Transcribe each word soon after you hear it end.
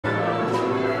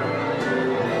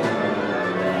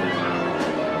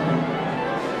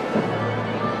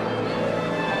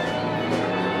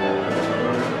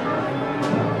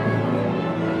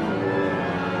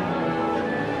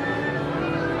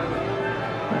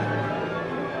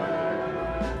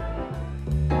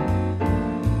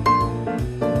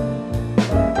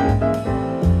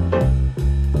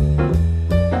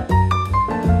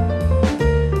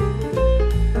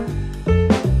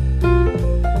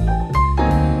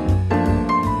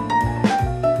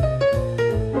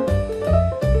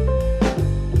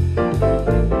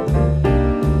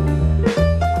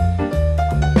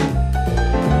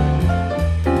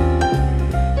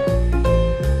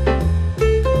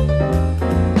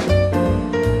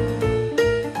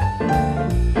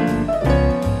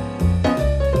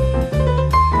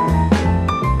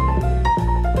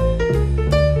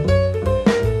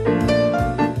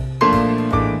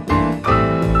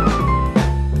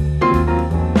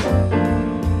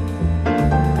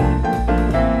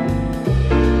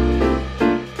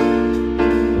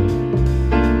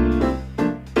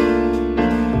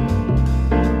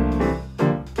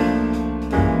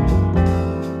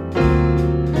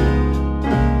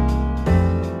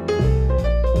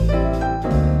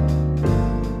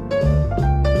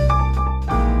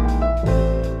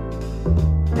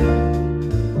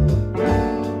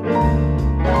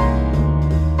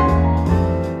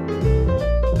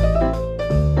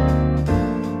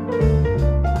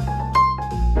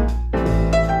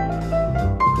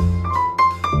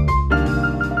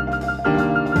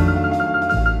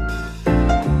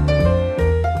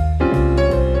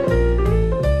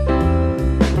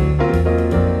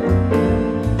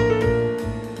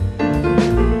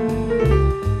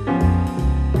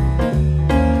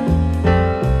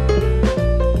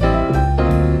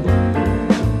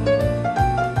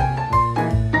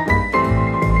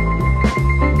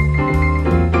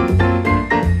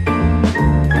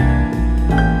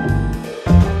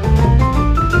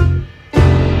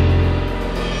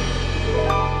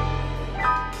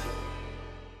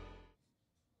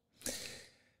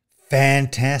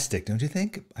fantastic, don't you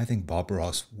think? I think Bob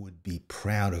Ross would be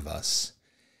proud of us.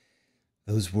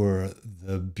 Those were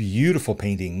the beautiful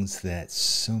paintings that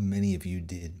so many of you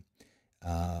did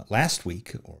last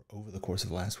week, or over the course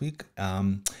of last week,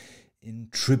 in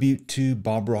tribute to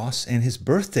Bob Ross and his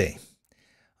birthday.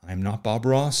 I'm not Bob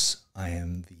Ross. I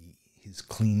am his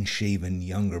clean-shaven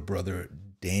younger brother,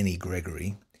 Danny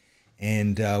Gregory.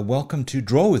 And welcome to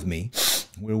Draw With Me,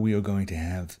 where we are going to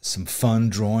have some fun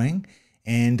drawing.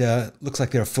 And looks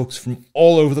like there are folks from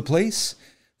all over the place,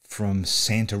 from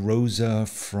Santa Rosa,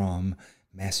 from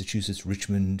Massachusetts,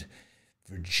 Richmond,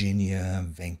 Virginia,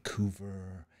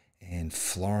 Vancouver, and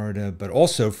Florida, but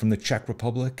also from the Czech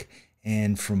Republic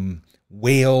and from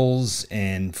Wales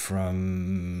and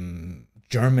from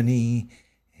Germany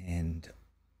and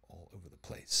all over the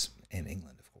place, and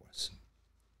England, of course.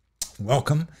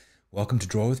 Welcome to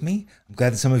Draw With Me. I'm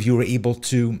glad that some of you were able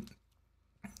to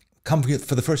come here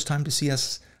for the first time to see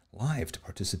us live, to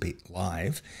participate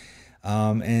live.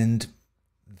 And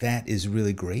that is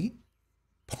really great.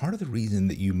 Part of the reason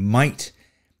that you might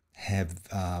have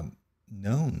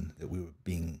known that we were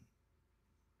being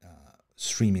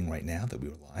streaming right now, that we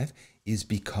were live, is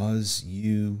because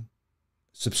you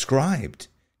subscribed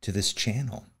to this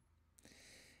channel.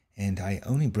 And I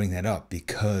only bring that up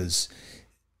because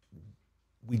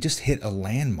we just hit a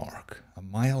landmark, a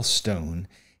milestone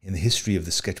in the history of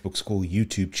the Sketchbook School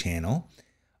YouTube channel.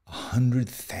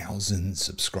 100,000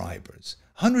 subscribers.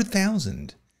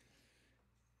 100,000.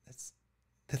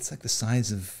 That's like the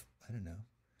size of, I don't know,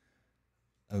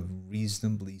 a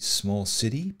reasonably small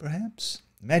city, perhaps.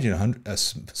 Imagine a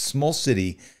small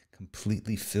city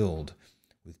completely filled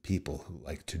with people who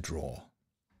like to draw.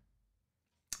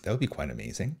 That would be quite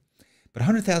amazing. But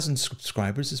 100,000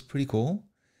 subscribers is pretty cool.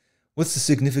 What's the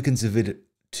significance of it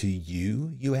to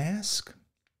you, you ask?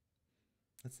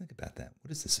 Let's think about that. What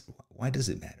is this? Why does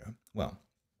it matter? Well,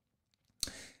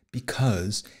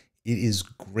 because it is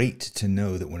great to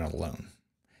know that we're not alone.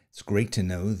 It's great to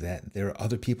know that there are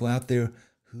other people out there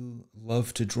who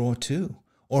love to draw too,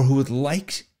 or who would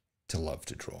like to love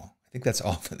to draw. I think that's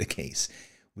often the case,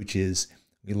 which is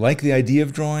we like the idea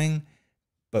of drawing,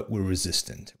 but we're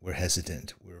resistant, we're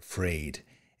hesitant, we're afraid.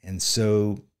 And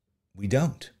so we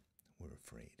don't. We're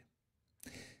afraid.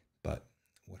 But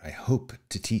what I hope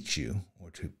to teach you,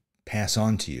 or to pass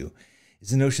on to you, is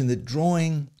the notion that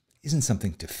drawing isn't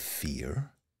something to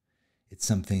fear. It's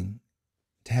something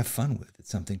to have fun with. It's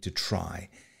something to try.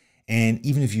 And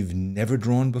even if you've never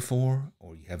drawn before,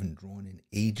 or you haven't drawn in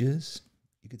ages,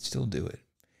 you could still do it.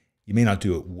 You may not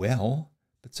do it well,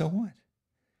 but so what?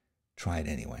 Try it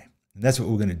anyway. And that's what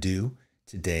we're going to do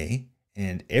today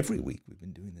and every week. We've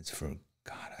been doing this for,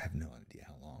 God, I have no idea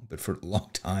how long, but for a long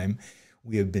time.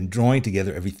 We have been drawing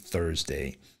together every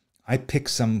Thursday. I pick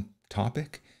some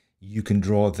topic. You can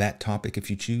draw that topic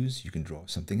if you choose. You can draw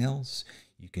something else.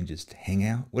 You can just hang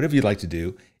out. Whatever you'd like to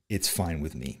do, it's fine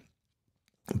with me.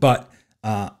 But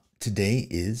today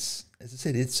is, as I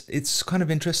said, it's kind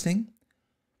of interesting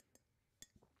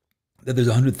that there's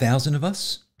 100,000 of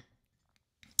us.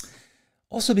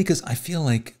 Also because I feel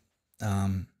like,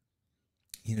 during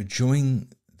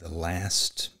the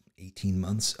last 18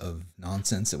 months of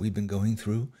nonsense that we've been going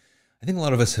through, I think a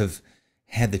lot of us have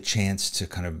had the chance to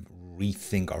kind of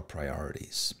rethink our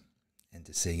priorities and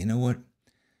to say, you know what?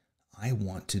 I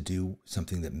want to do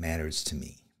something that matters to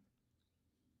me.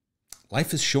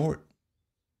 Life is short,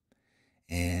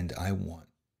 and I want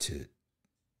to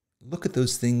look at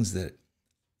those things that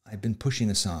I've been pushing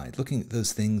aside, looking at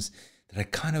those things that I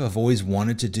kind of have always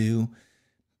wanted to do,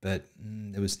 but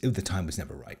the time was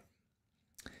never right.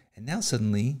 And now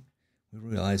suddenly we're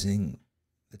realizing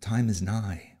the time is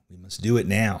nigh. We must do it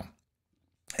now.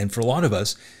 And for a lot of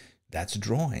us, that's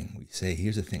drawing. We say,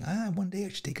 here's the thing. One day I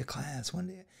should take a class. One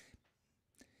day.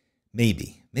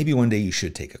 Maybe one day you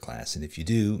should take a class. And if you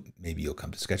do, maybe you'll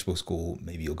come to Sketchbook School.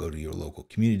 Maybe you'll go to your local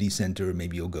community center.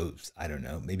 Maybe you'll go, I don't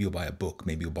know, maybe you'll buy a book.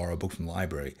 Maybe you'll borrow a book from the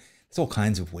library. There's all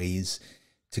kinds of ways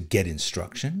to get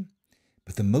instruction.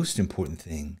 But the most important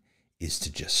thing is to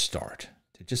just start,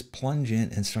 to just plunge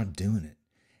in and start doing it.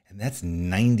 And that's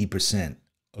 90%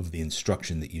 of the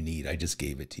instruction that you need. I just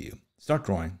gave it to you. Start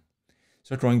drawing.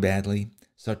 Start drawing badly.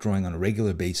 Start drawing on a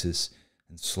regular basis.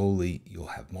 And slowly you'll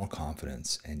have more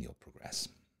confidence and you'll progress.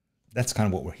 That's kind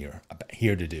of what we're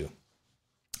here to do.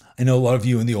 I know a lot of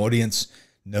you in the audience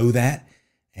know that,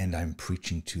 and I'm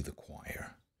preaching to the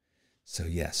choir. So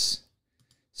yes,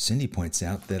 Cindy points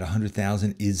out that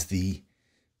 100,000 is a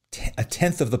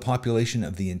tenth of the population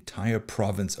of the entire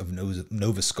province of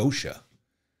Nova Scotia.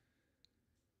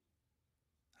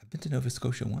 I've been to Nova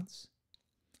Scotia once.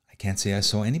 I can't say I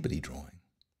saw anybody drawing.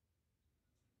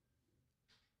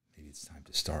 Maybe it's time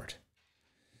to start.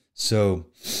 So,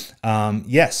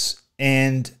 yes.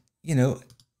 And, you know,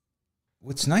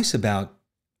 what's nice about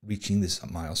reaching this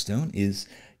milestone is,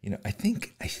 you know, I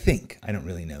think, I don't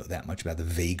really know that much about the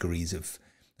vagaries of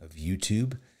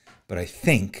YouTube, but I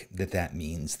think that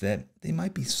means that they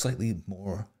might be slightly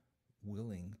more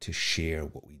willing to share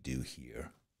what we do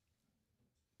here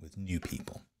with new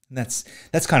people. And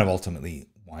that's kind of ultimately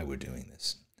why we're doing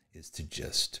this, is to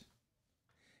just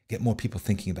get more people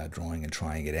thinking about drawing and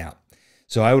trying it out.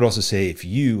 So I would also say, if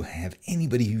you have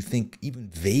anybody who think even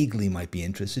vaguely might be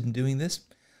interested in doing this,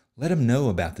 let them know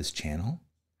about this channel.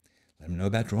 Let them know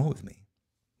about Draw With Me.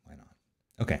 Why not?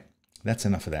 Okay, that's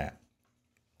enough of that.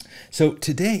 So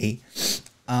today,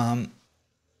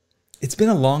 it's been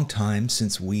a long time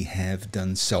since we have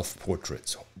done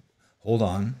self-portraits. Hold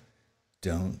on,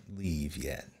 don't leave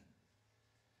yet.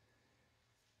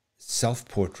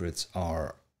 Self-portraits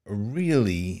are a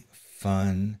really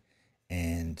fun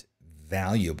and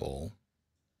valuable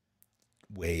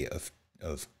way of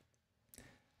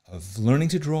learning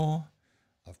to draw,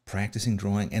 of practicing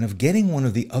drawing, and of getting one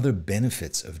of the other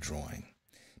benefits of drawing.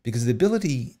 Because the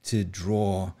ability to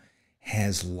draw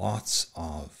has lots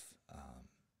of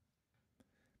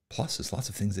pluses, lots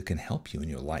of things that can help you in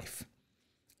your life.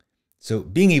 So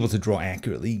being able to draw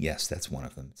accurately, yes, that's one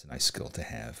of them. It's a nice skill to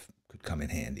have, could come in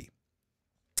handy.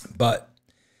 But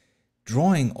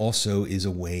drawing also is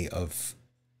a way of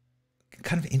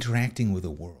kind of interacting with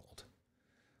the world,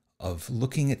 of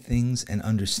looking at things and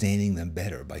understanding them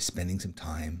better by spending some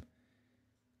time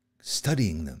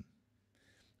studying them.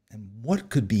 And what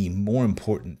could be more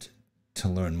important to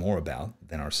learn more about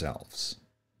than ourselves?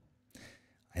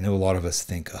 I know a lot of us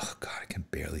think, oh God, I can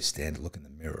barely stand to look in the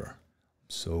mirror. I'm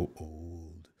so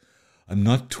old. I'm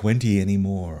not 20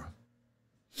 anymore.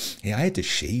 Hey, I had to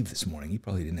shave this morning. You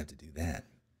probably didn't have to do that.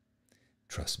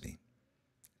 Trust me,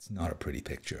 it's not a pretty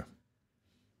picture.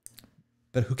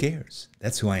 But who cares?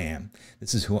 That's who I am.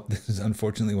 This is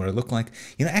unfortunately what I look like.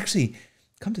 You know, actually,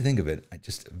 come to think of it,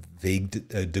 just a vague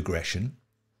digression.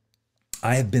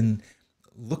 I have been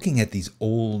looking at these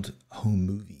old home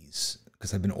movies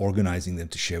because I've been organizing them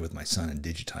to share with my son and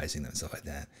digitizing them and stuff like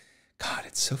that. God,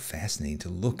 it's so fascinating to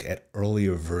look at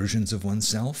earlier versions of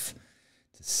oneself,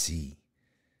 to see,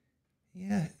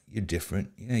 yeah, you're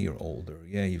different. Yeah, you're older.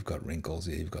 Yeah, you've got wrinkles.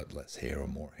 Yeah, you've got less hair or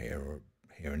more hair, or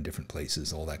hair in different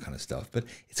places, all that kind of stuff. But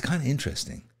it's kind of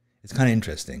interesting. It's kind of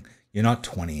interesting. You're not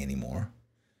 20 anymore.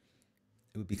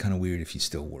 It would be kind of weird if you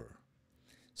still were.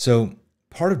 So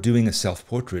part of doing a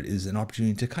self-portrait is an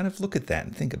opportunity to kind of look at that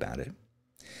and think about it.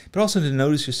 But also to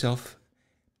notice yourself,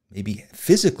 maybe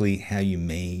physically, how you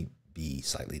may be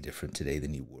slightly different today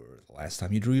than you were the last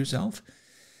time you drew yourself.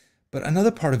 But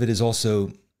another part of it is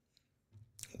also,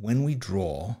 when we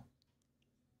draw,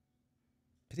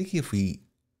 particularly if we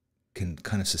can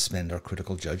kind of suspend our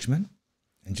critical judgment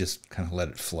and just kind of let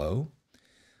it flow,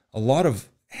 a lot of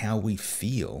how we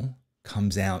feel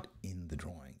comes out in the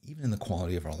drawing, even in the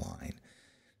quality of our line.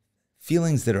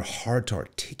 Feelings that are hard to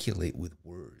articulate with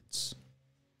words,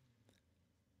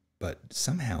 but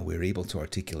somehow we're able to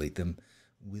articulate them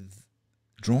with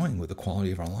drawing, with the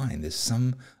quality of our line. There's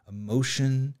some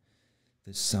emotion,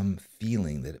 there's some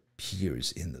feeling that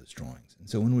appears in those drawings. And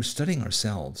so when we're studying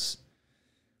ourselves,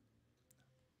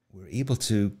 we're able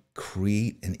to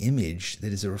create an image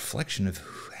that is a reflection of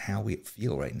how we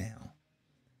feel right now.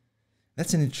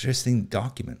 That's an interesting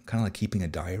document, kind of like keeping a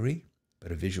diary,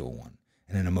 but a visual one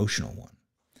and an emotional one.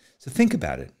 So think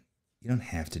about it. You don't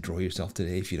have to draw yourself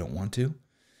today if you don't want to.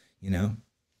 You know,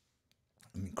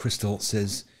 I mean, Crystal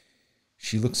says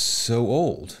she looks so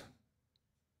old.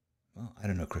 Well, I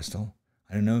don't know, Crystal.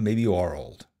 I don't know. Maybe you are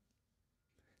old.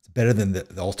 It's better than the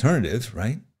alternative,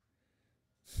 right?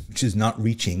 Which is not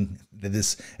reaching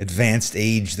this advanced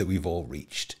age that we've all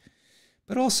reached.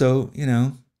 But also, you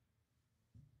know,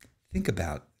 think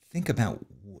about,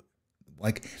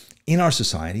 like, in our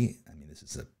society, I mean, this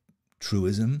is a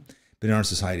truism, but in our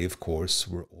society, of course,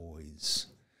 we're always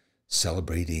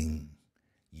celebrating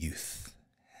youth,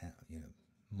 you know,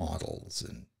 models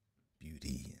and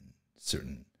beauty and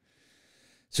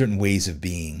certain ways of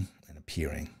being and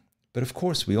appearing. But of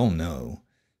course, we all know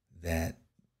that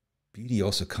beauty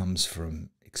also comes from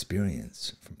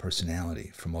experience, from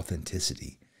personality, from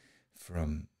authenticity,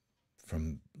 from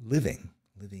living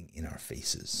in our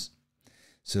faces.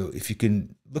 So if you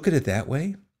can look at it that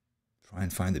way, try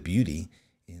and find the beauty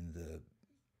in the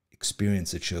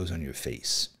experience that shows on your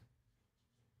face.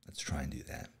 Let's try and do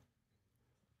that.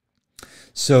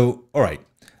 So, all right,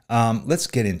 let's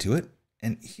get into it.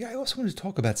 And here I also want to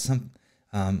talk about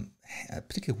a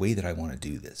particular way that I want to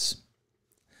do this.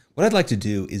 What I'd like to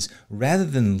do is, rather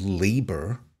than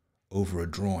labor over a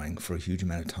drawing for a huge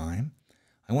amount of time.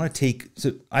 I want to take,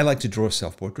 so I like to draw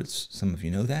self-portraits. Some of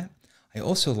you know that. I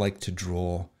also like to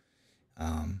draw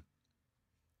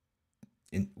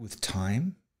with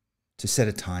time, to set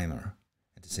a timer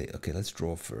and to say, okay, let's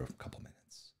draw for a couple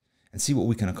minutes and see what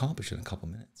we can accomplish in a couple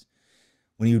minutes.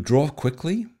 When you draw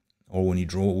quickly, or when you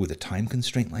draw with a time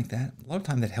constraint like that, a lot of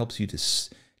time that helps you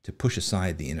to push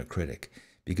aside the inner critic,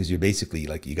 because you're basically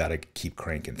like, you got to keep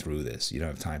cranking through this. You don't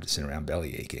have time to sit around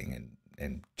belly aching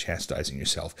and chastising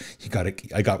yourself.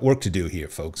 I got work to do here,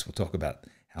 folks. We'll talk about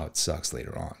how it sucks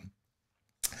later on.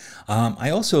 I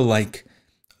also like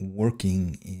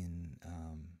working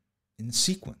in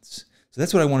sequence. So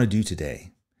that's what I want to do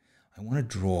today. I want to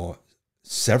draw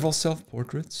several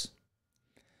self-portraits.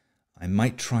 I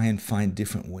might try and find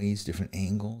different ways, different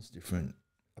angles, different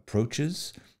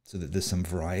approaches, so that there's some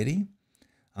variety.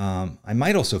 I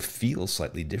might also feel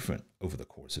slightly different over the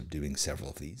course of doing several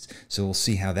of these. So we'll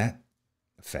see how that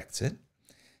affects it.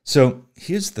 So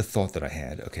here's the thought that I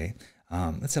had. Okay,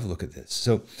 let's have a look at this.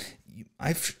 So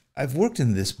I've worked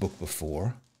in this book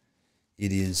before.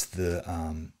 It is the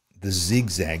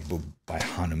ZigZag book by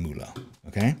Hahnemühle.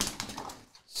 Okay,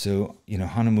 so you know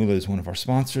Hahnemühle is one of our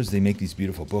sponsors. They make these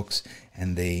beautiful books,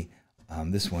 and they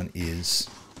this one is.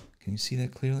 Can you see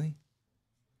that clearly?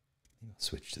 Maybe I'll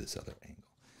switch to this other angle.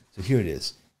 So here it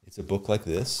is. It's a book like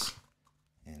this,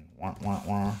 and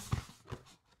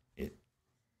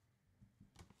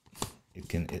it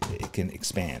can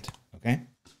expand. Okay,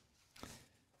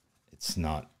 it's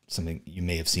not something you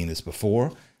may have seen this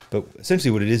before, but essentially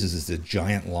what it is it's a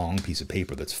giant long piece of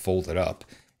paper that's folded up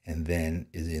and then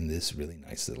is in this really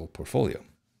nice little portfolio.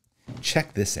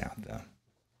 Check this out though.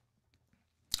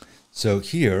 So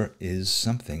here is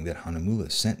something that Hahnemühle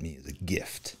sent me as a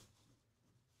gift.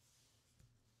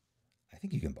 I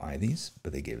think you can buy these,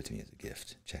 but they gave it to me as a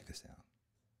gift. Check this out.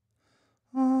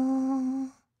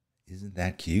 Isn't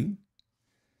that cute?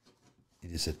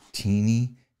 It is a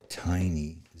teeny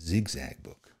tiny ZigZag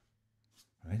book.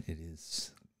 Right? It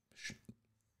is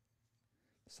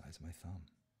the size of my thumb.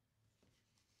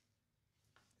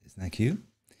 Isn't that cute?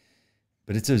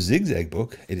 But it's a ZigZag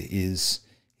book. It is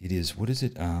what is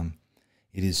it?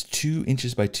 It is 2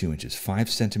 inches by 2 inches, 5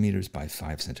 centimeters by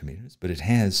 5 centimeters, but it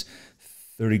has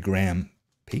 30-gram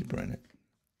paper in it.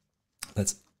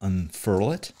 Let's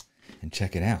unfurl it and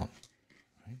check it out.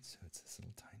 Right? So it's this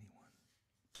little tiny one.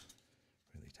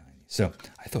 Really tiny. So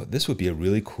I thought this would be a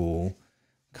really cool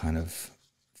kind of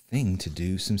thing to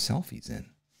do some selfies in.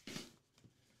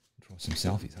 Draw some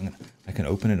selfies. I can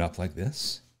open it up like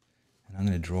this, and I'm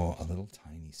going to draw a little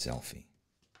tiny selfie.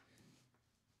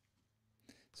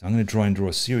 So I'm going to draw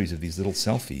a series of these little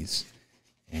selfies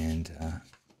and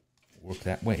work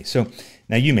that way. So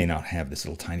now you may not have this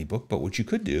little tiny book, but what you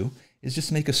could do is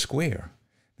just make a square.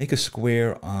 Make a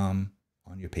square on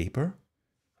your paper,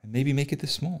 and maybe make it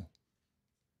this small.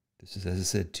 This is, as I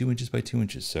said, 2 inches by 2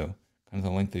 inches, so kind of the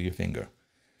length of your finger.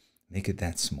 Make it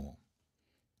that small.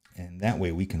 And that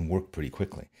way we can work pretty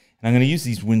quickly. And I'm going to use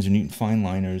these Winsor Newton fine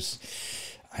liners.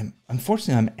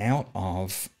 Unfortunately, I'm out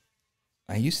of,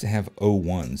 I used to have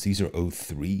 01s. These are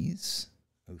 03s.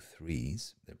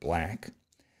 03s. They're black.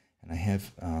 And I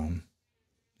have,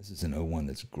 this is an 01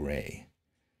 that's gray.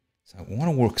 So I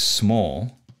want to work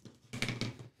small.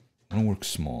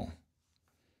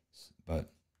 But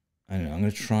I don't know. I'm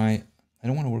going to try. I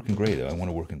don't want to work in gray, though. I want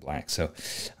to work in black. So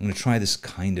I'm going to try this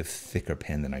kind of thicker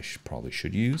pen than I probably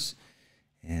should use.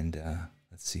 And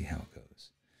let's see how it goes.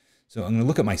 So I'm going to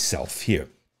look at myself here.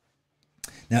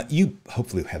 Now, you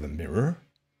hopefully have a mirror.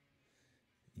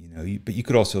 You know, but you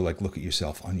could also like look at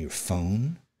yourself on your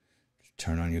phone.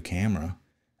 Turn on your camera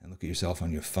and look at yourself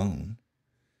on your phone.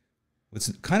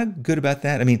 What's kind of good about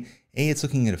that, I mean, A, it's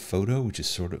looking at a photo, which is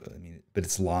sort of, I mean, but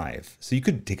it's live. So you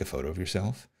could take a photo of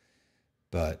yourself,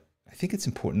 but I think it's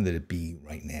important that it be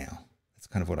right now. That's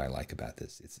kind of what I like about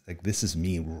this. It's like, this is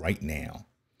me right now.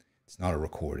 It's not a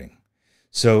recording.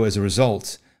 So as a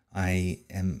result, I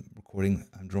am recording,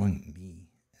 I'm drawing me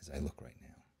as I look right now.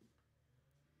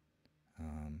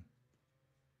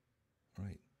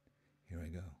 Right, here I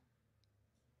go.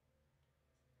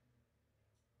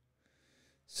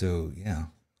 So, yeah,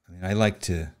 I mean, I like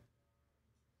to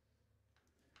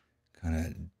kind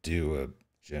of do a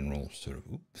general sort of,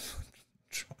 oops,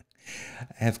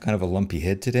 I have kind of a lumpy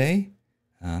head today.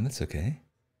 That's okay.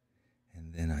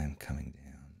 And then I'm coming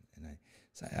down. And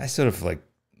I sort of like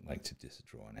to just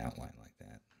draw an outline like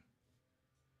that.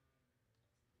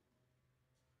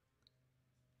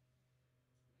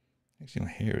 Actually,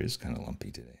 my hair is kind of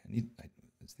lumpy today. I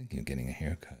was thinking of getting a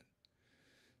haircut.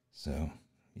 So,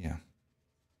 yeah.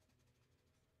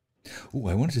 Oh,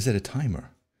 I wanted to set a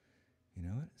timer. You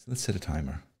know what? So let's set a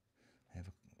timer. I have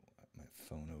my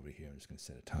phone over here. I'm just going to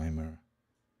set a timer.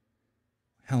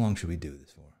 How long should we do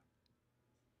this for?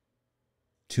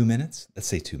 2 minutes? Let's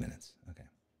say 2 minutes. Okay.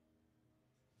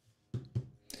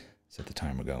 Set the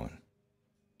timer going.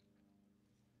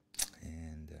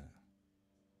 And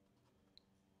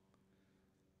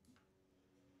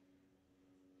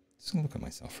just going to look at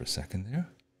myself for a second there.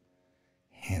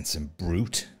 Handsome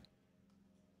brute.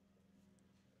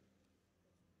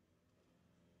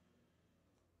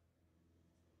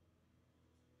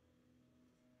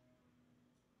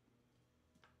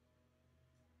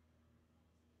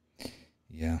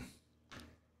 Yeah.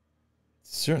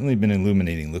 It's certainly been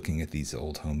illuminating looking at these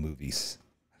old home movies.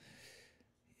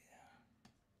 Yeah.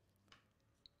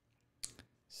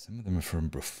 Some of them are from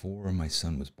before my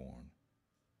son was born.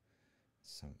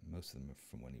 Most of them are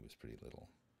from when he was pretty little.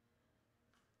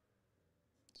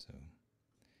 So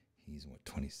he's what,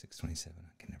 26, 27?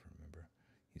 I can never remember.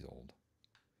 He's old.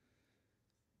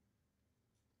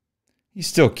 He's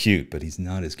still cute, but he's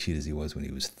not as cute as he was when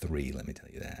he was 3, let me tell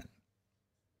you that.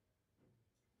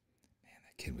 Man,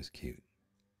 that kid was cute.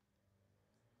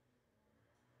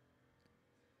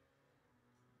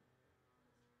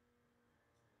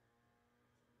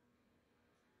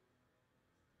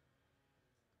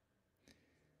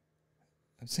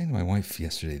 I was saying to my wife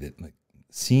yesterday that, like,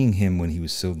 seeing him when he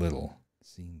was so little,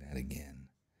 seeing that again,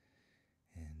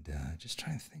 and just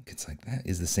trying to think, it's like that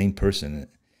is the same person.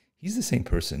 He's the same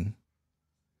person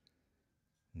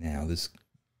now. This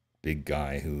big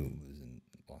guy who lives in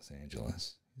Los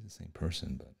Angeles, he's the same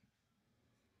person, but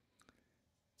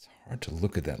it's hard to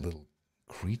look at that little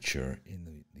creature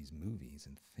in these movies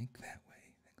and think that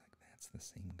way. Think like that's the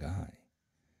same guy.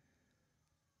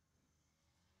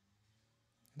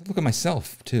 Look at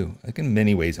myself, too. Like, in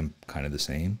many ways, I'm kind of the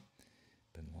same.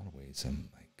 But in a lot of ways, I'm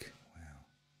like, wow.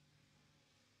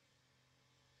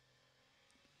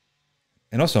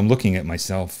 And also, I'm looking at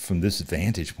myself from this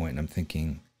vantage point, and I'm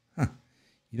thinking, huh,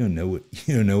 you don't know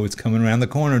what's coming around the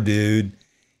corner, dude.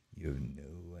 You have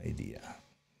no idea.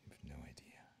 You have no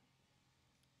idea.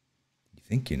 You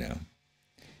think you know.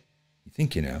 You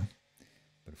think you know.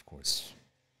 But, of course,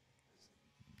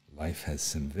 life has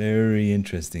some very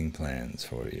interesting plans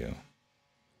for you.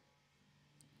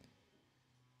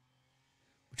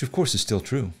 Which, of course, is still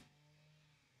true.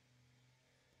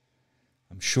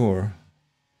 I'm sure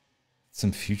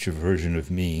some future version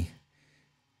of me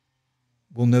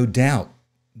will no doubt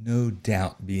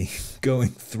be going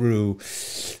through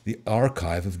the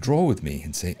archive of Draw With Me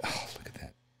and say, oh, look at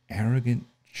that arrogant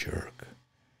jerk.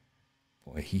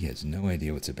 Boy, he has no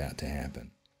idea what's about to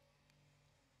happen.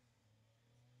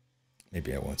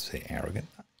 Maybe I won't say arrogant.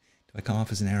 Do I come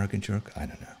off as an arrogant jerk? I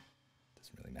don't know.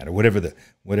 Doesn't really matter. Whatever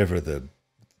the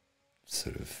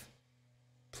sort of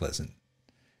pleasant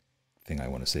thing I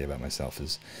want to say about myself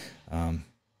is,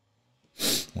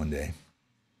 one day.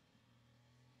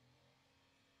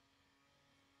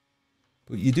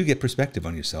 But you do get perspective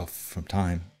on yourself from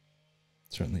time.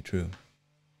 Certainly true.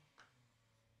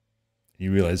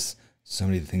 You realize so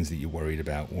many of the things that you worried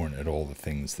about weren't at all the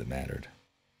things that mattered.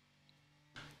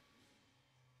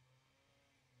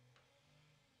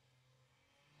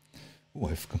 Oh,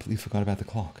 I've completely forgot about the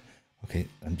clock. Okay,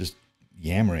 I'm just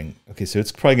yammering. Okay, so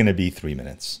it's probably going to be 3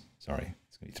 minutes. Sorry,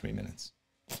 it's going to be 3 minutes.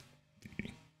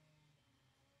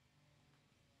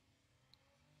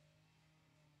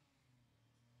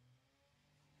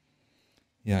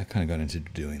 Yeah, I kind of got into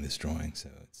doing this drawing, so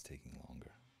it's taking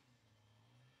longer.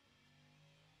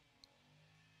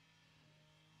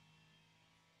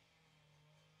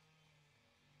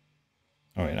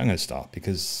 All right, I'm going to stop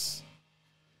because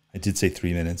I did say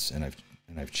 3 minutes, and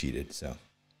I've cheated. So,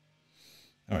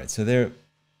 all right. So there's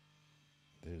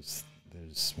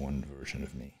one version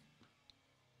of me,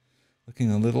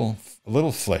 looking a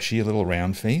little fleshy, a little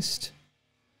round faced,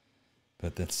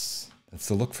 but that's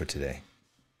the look for today.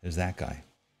 There's that guy.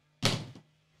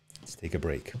 Let's take a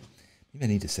break. Maybe I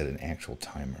need to set an actual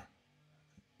timer.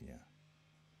 Yeah,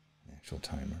 an actual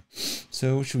timer.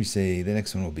 So what should we say? The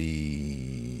next one will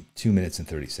be 2 minutes and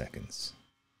 30 seconds.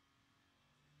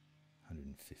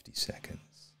 150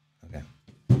 seconds. Okay.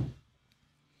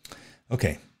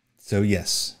 Okay. So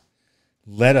yes,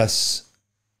 let us.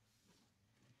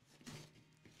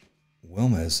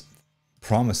 Wilma's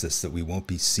promised us that we won't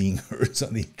be seeing hers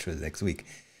on the intro next week.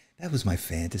 That was my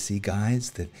fantasy,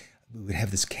 guys, that we would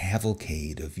have this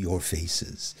cavalcade of your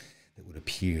faces that would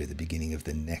appear at the beginning of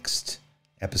the next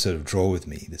episode of Draw With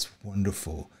Me. This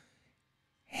wonderful,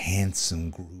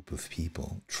 handsome group of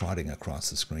people trotting across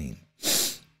the screen.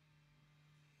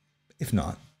 If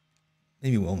not,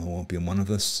 maybe Wilma won't be one of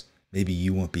us. Maybe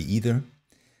you won't be either.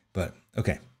 But,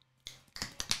 okay.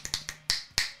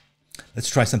 let's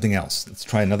try something else. Let's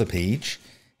try another page.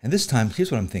 And this time,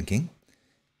 here's what I'm thinking.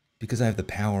 Because I have the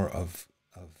power of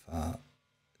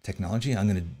technology, I'm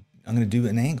gonna do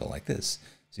an angle like this.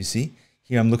 So you see,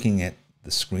 here I'm looking at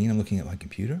the screen. I'm looking at my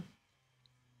computer.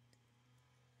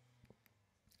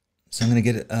 So I'm gonna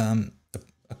get a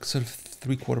sort of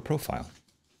 3/4 profile.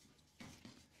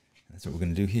 That's what we're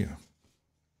gonna do here.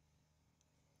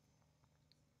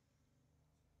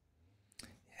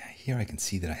 Yeah, here I can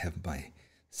see that I have my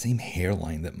same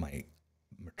hairline that my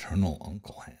maternal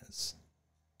uncle has.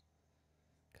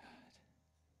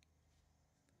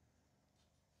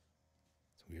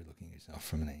 Weird looking at yourself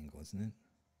from an angle, isn't it?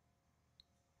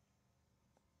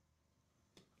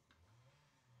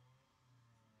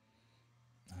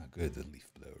 Ah, good, the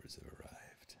leaf blowers have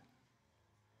arrived.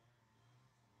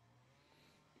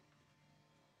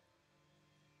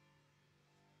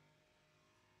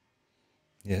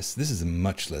 Yes, this is a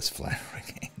much less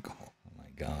flattering angle. Oh my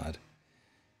God.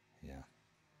 Yeah.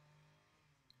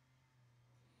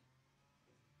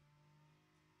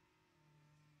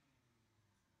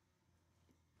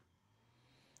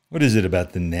 What is it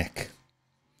about the neck?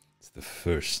 It's the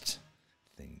first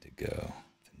thing to go.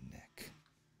 The neck.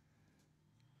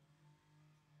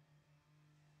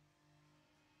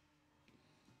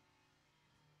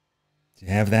 Do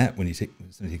you have that when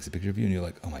somebody takes a picture of you and you're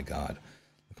like, oh my God,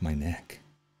 look at my neck.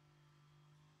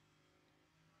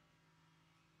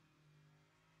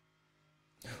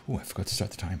 Oh, I forgot to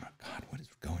start the timer. God, what is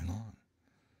going on?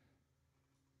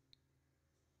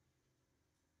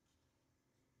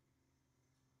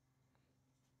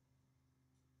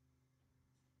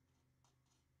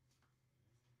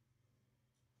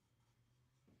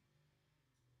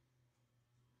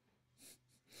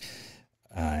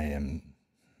 I am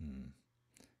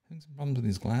having some problems with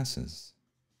these glasses.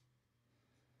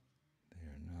 They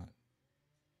are not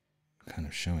kind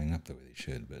of showing up the way they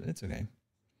should, but it's okay.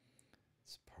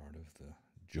 It's part of the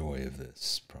joy of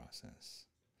this process.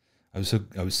 I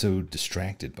was so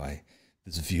distracted by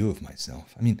this view of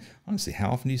myself. I mean, honestly,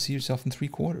 how often do you see yourself in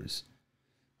 3/4?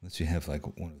 Unless you have like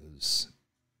one of those,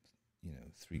 you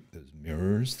know, those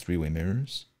mirrors, 3-way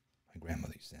mirrors. My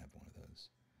grandmother used to have one of those.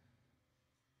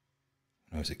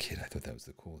 When I was a kid, I thought that was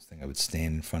the coolest thing. I would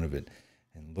stand in front of it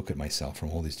and look at myself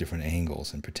from all these different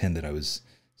angles and pretend that I was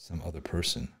some other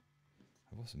person.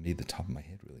 I've also made the top of my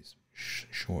head really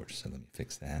short, so let me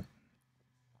fix that.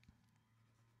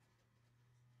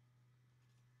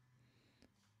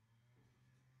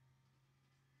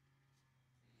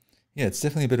 Yeah, it's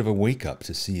definitely a bit of a wake-up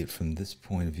to see it from this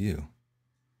point of view.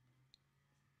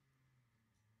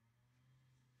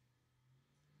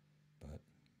 But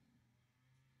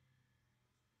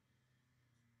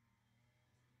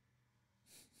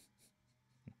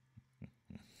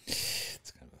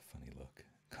it's kind of a funny look,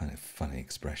 kind of funny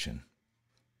expression.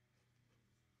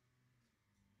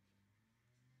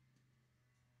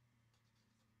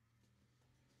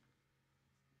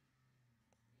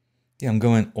 Yeah, I'm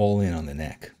going all in on the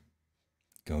neck.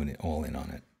 Going all in on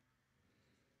it.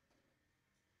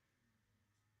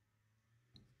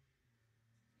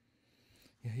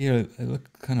 Yeah, here I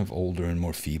look kind of older and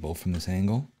more feeble from this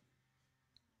angle.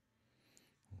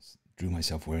 I drew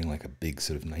myself wearing like a big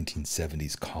sort of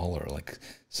 1970s collar, like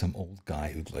some old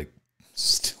guy who'd like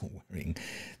still wearing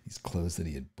these clothes that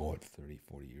he had bought 30,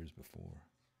 40 years before.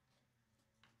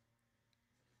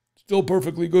 Still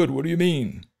perfectly good, what do you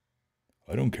mean?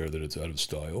 I don't care that it's out of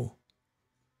style.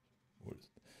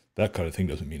 That kind of thing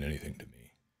doesn't mean anything to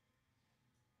me.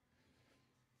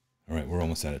 All right, we're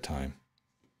almost out of time.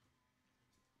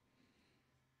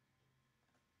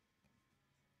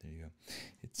 There you go.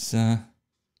 It's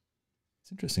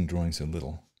interesting drawing so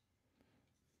little.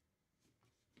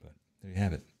 But there you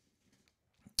have it.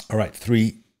 All right,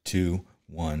 3, 2,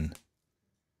 1.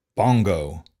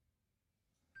 Bongo.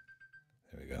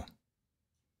 There we go.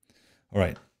 All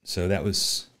right, so that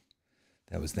was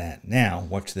that. Now,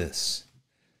 watch this.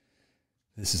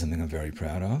 This is something I'm very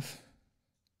proud of.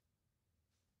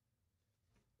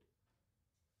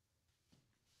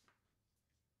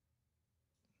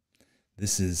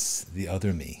 This is the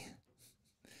other me.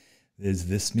 There's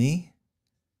this me.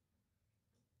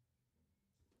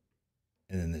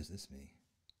 And then there's this me.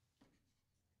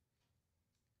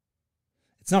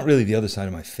 It's not really the other side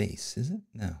of my face, is it?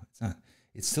 No, it's not.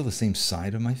 It's still the same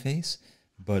side of my face,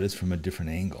 but it's from a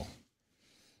different angle.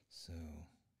 So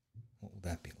what will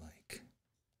that be like?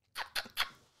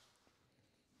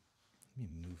 Let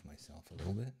me move myself a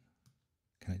little bit.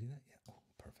 Can I do that? Yeah. Oh,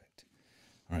 perfect.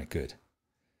 All right, good.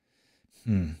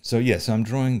 So yeah, so I'm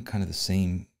drawing kind of the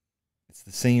same. It's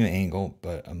the same angle,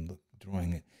 but I'm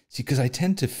drawing it. See, because I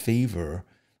tend to favor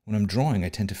when I'm drawing, I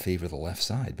tend to favor the left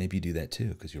side. Maybe you do that too,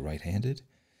 because you're right-handed.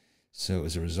 So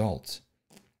as a result,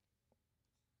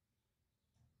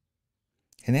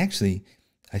 and actually,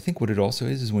 I think what it also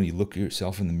is when you look at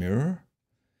yourself in the mirror,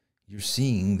 you're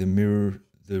seeing the mirror,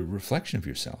 the reflection of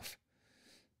yourself.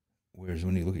 Whereas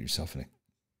when you look at yourself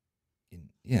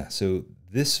yeah, so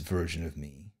this version of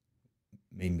me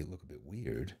made me look a bit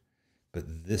weird,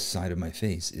 but this side of my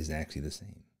face is actually the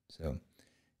same. So,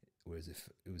 whereas if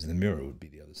it was in the mirror, it would be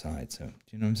the other side. So, do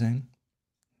you know what I'm saying?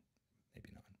 Maybe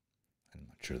not. I'm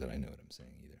not sure that I know what I'm saying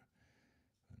either.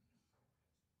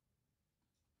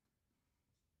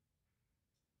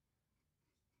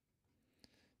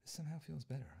 This somehow feels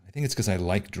better. I think it's because I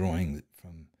like drawing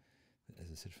from,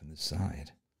 as I said, from this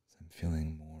side. So I'm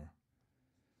feeling more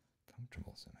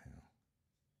comfortable somehow.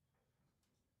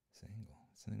 This angle.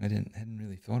 It's something I hadn't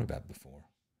really thought about before.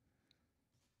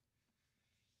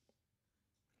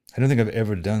 I don't think I've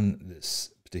ever done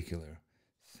this particular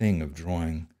thing of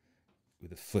drawing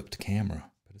with a flipped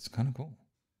camera, but it's kind of cool.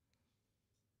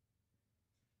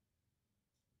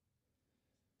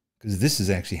 Because this is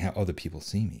actually how other people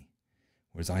see me,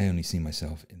 whereas I only see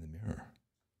myself in the mirror.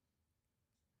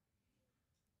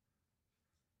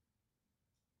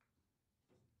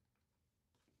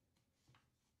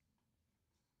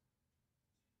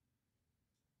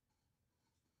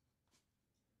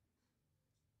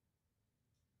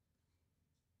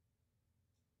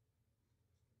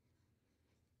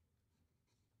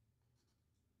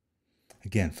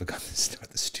 Again, forgot to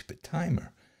start the stupid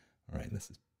timer. All right,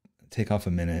 let's take off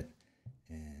a minute,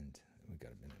 and we've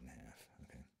got a minute and a half.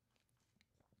 Okay.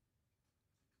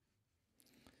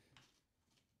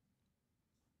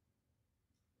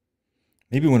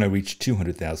 Maybe when I reach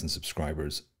 200,000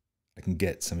 subscribers, I can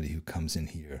get somebody who comes in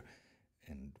here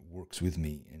and works with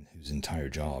me and whose entire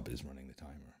job is running the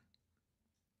timer.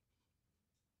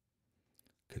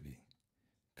 Could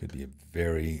be a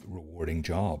very rewarding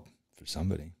job for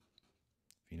somebody.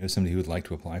 If you know somebody who would like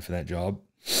to apply for that job,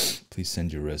 please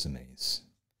send your resumes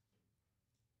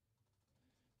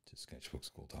to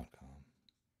sketchbookschool.com.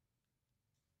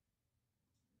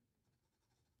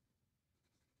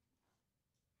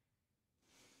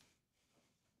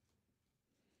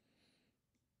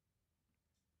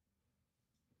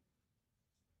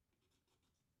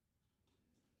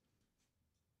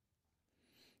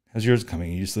 How's yours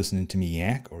coming? Are you just listening to me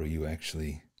yak, or are you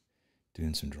actually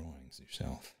doing some drawings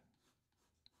yourself?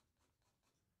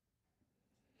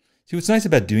 See, what's nice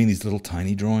about doing these little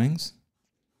tiny drawings,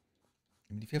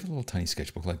 I mean, if you have a little tiny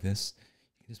sketchbook like this,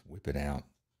 you can just whip it out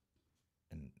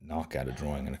and knock out a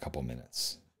drawing in a couple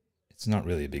minutes. It's not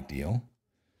really a big deal.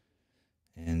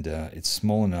 And it's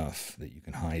small enough that you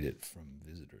can hide it from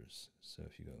visitors. So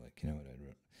if you go like, you know what, I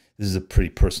wrote, this is a pretty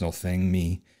personal thing,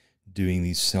 me doing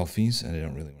these selfies, and I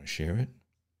don't really want to share it.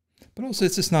 But also,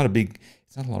 it's just not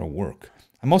it's not a lot of work.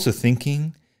 I'm also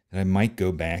thinking that I might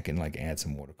go back and like add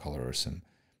some watercolor or some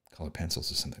color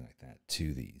pencils or something like that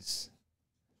to these,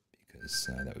 because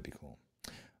that would be cool.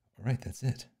 All right, that's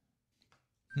it.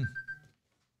 Do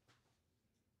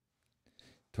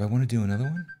I want to do another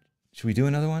one? Should we do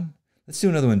another one? Let's do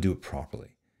another one and do it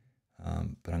properly.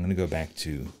 But I'm going to go back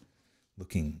to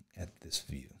looking at this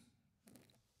view.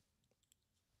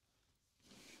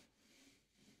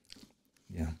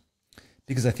 Yeah,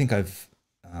 because I think I'm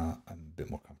a bit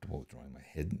more comfortable with drawing my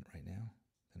head right now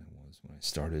than I was when I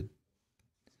started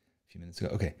a few minutes ago.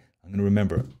 Okay, I'm going to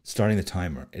remember, starting the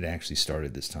timer, it actually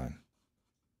started this time.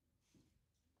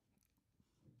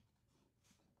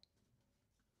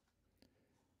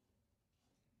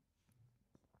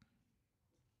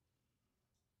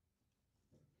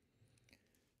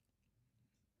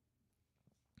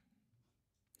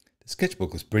 The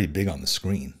sketchbook was pretty big on the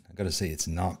screen. I got to say, it's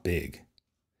not big.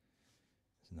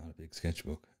 It's not a big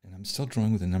sketchbook. And I'm still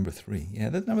drawing with a number 3. Yeah,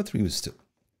 that number 3 was still...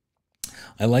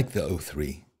 I like the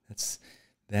 03.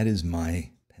 That is my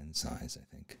pen size,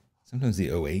 I think. Sometimes the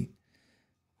 08.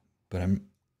 But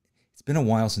it's been a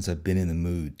while since I've been in the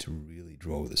mood to really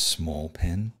draw with a small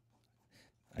pen.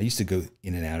 I used to go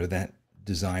in and out of that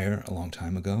desire a long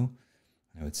time ago.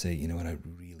 I would say, you know what, I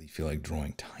really feel like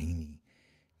drawing tiny,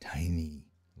 tiny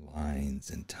lines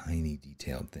and tiny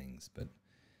detailed things, but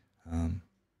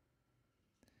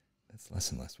that's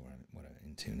less and less what I'm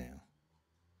into now.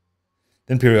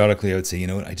 Then periodically I would say, you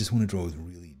know what, I just want to draw with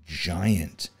really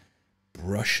giant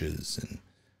brushes, and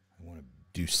I want to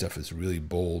do stuff that's really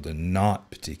bold and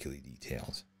not particularly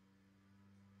detailed.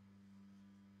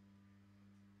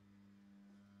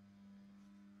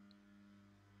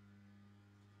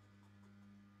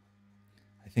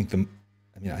 I think I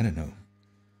don't know.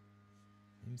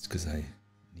 Maybe it's because I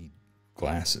need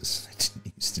glasses. I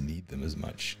didn't used to need them as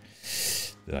much.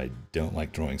 That I don't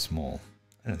like drawing small.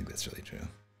 I don't think that's really true.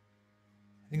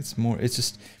 I think it's more, it's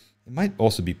just, it might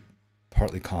also be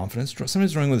partly confidence.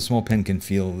 Sometimes drawing with a small pen can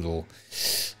feel a little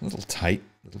tight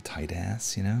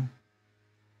ass, you know?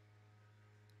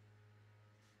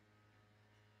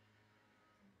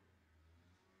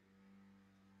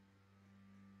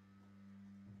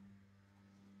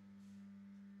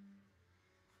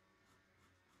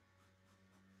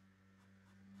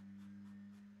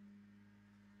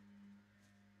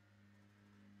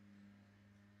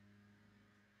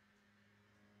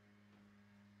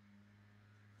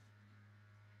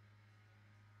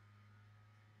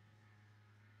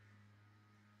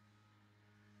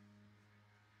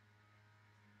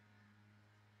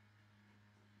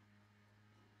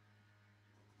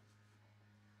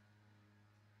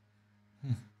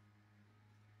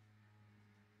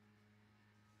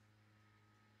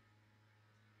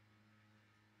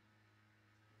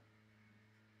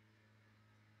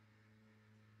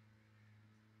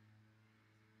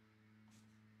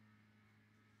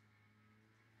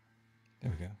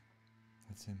 There we go.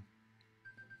 That's him.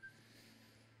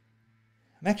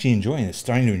 I'm actually enjoying this,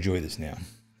 starting to enjoy this now.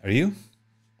 Are you?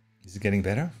 Is it getting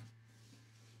better?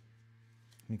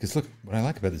 Because look, what I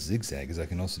like about the ZigZag is I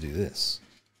can also do this.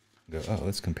 Go, oh,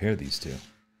 let's compare these two.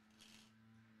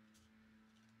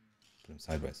 Put them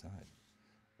side by side.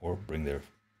 Or bring their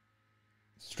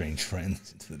strange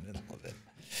friends into the middle of it.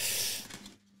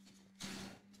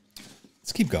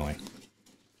 Let's keep going.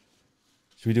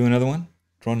 Should we do another one?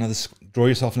 Draw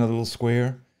yourself another little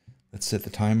square. Let's set the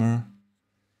timer.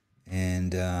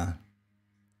 And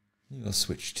we'll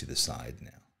switch to the side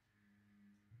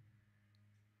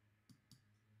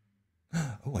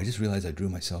now. Oh, I just realized I drew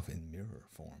myself in mirror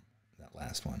form, that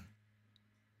last one.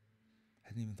 I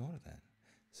hadn't even thought of that.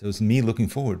 So it's me looking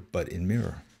forward, but in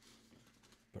mirror.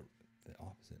 But the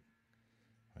opposite.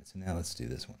 All right, so now let's do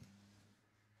this one.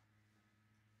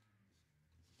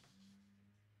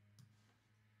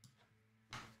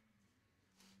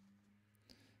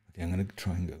 Okay, I'm going to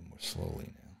try and go more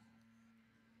slowly now.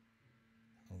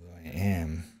 Although I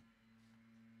am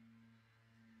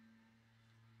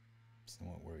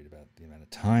somewhat worried about the amount of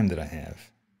time that I have.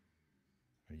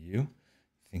 Are you?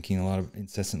 Thinking a lot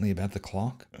incessantly about the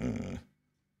clock? You know,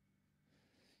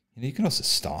 you can also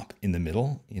stop in the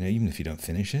middle, you know, even if you don't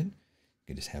finish it. You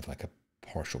can just have like a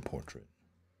partial portrait,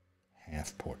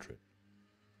 half portrait,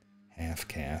 half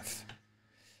calf.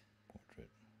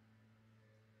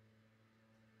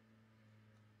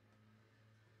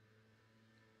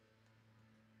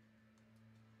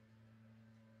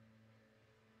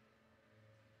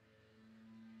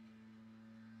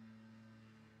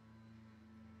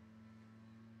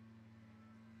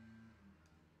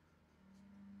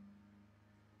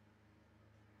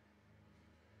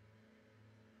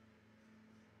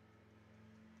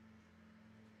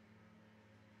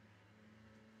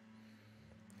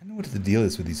 I don't know what the deal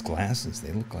is with these glasses.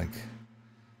 They look like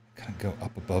kind of go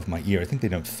up above my ear. I think they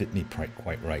don't fit me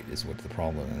quite right is what the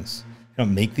problem is. They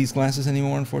don't make these glasses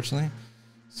anymore, unfortunately.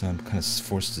 So I'm kind of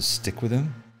forced to stick with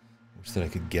them. Wish that I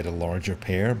could get a larger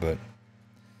pair, but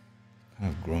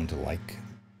kind of grown to like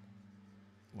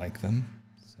them.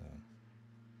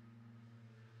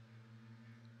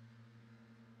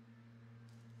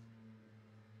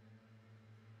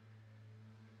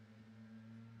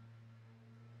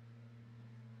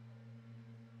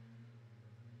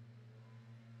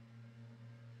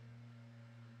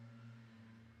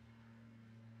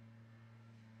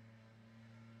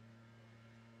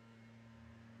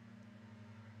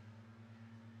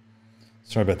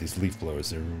 So sorry about these leaf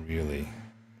blowers. They're really,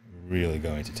 really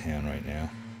going to town right now.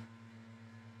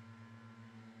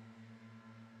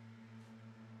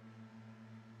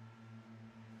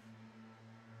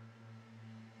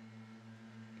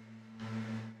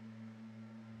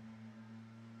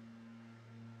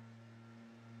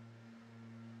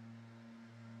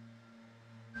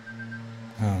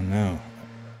 Oh no.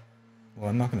 Well,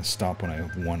 I'm not going to stop when I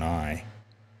have one eye.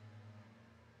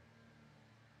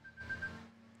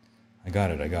 I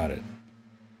got it. I got it.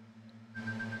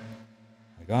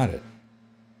 I got it.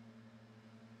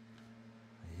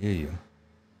 I hear you.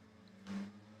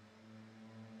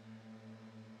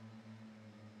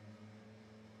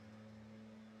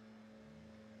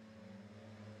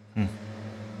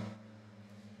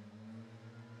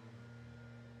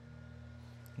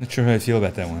 Not sure how I feel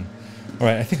about that one. All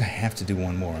right, I think I have to do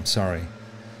one more. I'm sorry.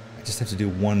 I just have to do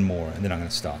one more, and then I'm going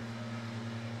to stop.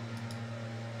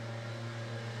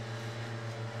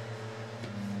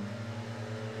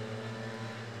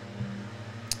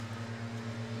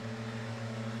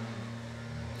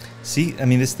 See, I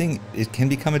mean, this thing, it can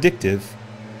become addictive.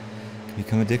 It can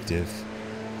become addictive.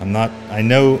 I'm not, I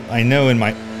know in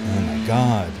my, oh my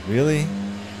God, really?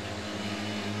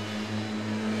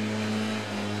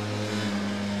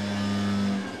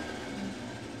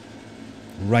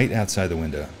 Right outside the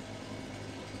window.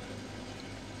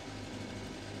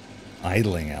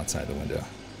 Idling outside the window.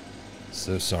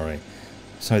 So sorry.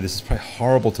 Sorry, this is probably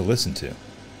horrible to listen to.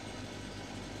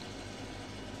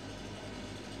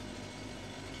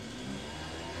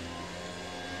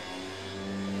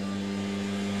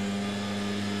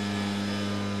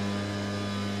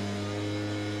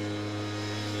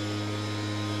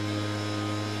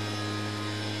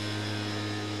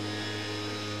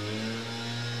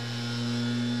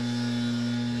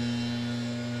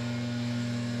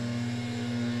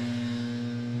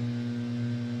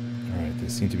 They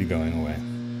seem to be going away.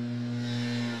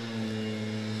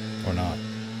 Or not.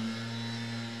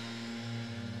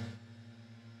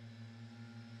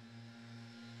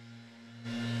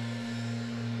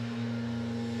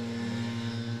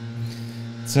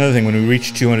 It's another thing, when we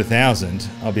reach 200,000,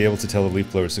 I'll be able to tell the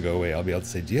leaf blowers to go away. I'll be able to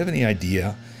say, do you have any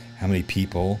idea how many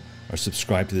people are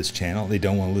subscribed to this channel? They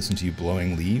don't want to listen to you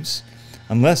blowing leaves.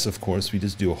 Unless, of course, we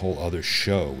just do a whole other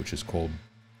show, which is called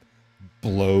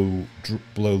Blow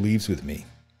Leaves with Me.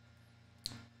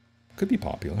 Could be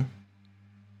popular.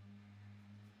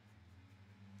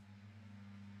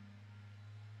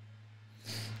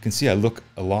 You can see I look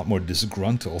a lot more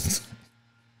disgruntled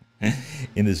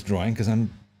in this drawing because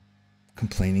I'm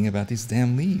complaining about these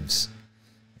damn leaves.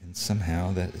 And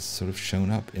somehow that is sort of shown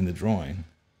up in the drawing.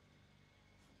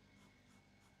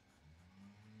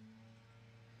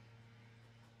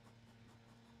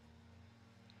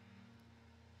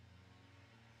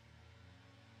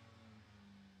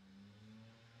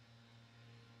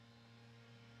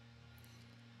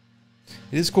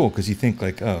 It is cool because you think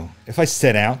like, oh, if I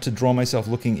set out to draw myself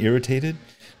looking irritated,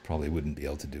 probably wouldn't be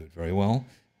able to do it very well.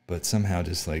 But somehow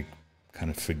just like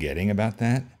kind of forgetting about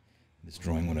that, just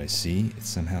drawing what I see, it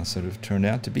somehow sort of turned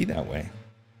out to be that way.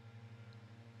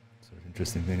 Sort of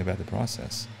interesting thing about the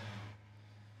process.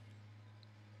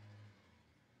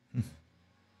 There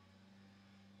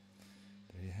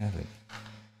you have it.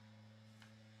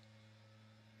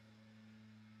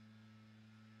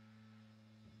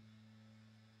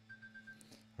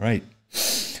 Right.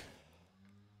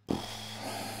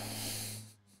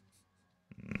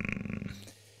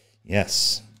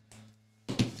 Yes.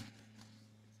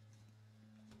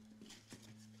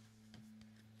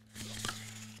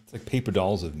 It's like paper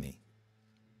dolls of me.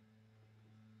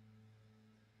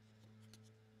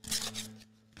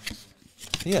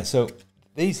 Yeah, so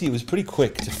basically it was pretty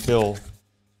quick to fill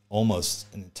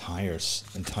almost an entire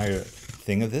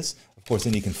thing of this. Of course,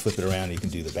 then you can flip it around and you can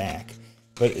do the back.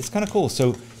 But it's kind of cool.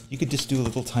 So you could just do a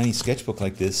little tiny sketchbook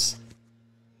like this.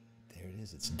 There it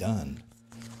is. It's done.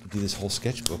 You can do this whole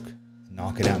sketchbook,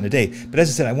 knock it out in a day. But as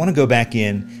I said, I want to go back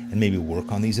in and maybe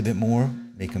work on these a bit more,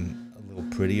 make them a little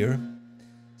prettier.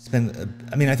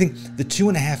 I mean, I think the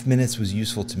 2.5 minutes was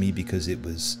useful to me because it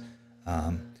was,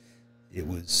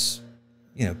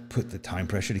 you know, put the time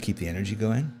pressure to keep the energy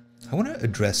going. I want to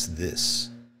address this.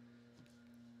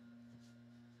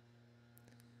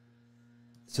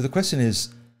 So the question is,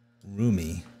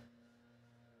 Rumi,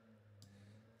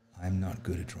 I'm not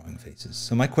good at drawing faces.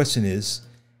 So my question is,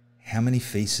 how many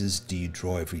faces do you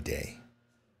draw every day?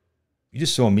 You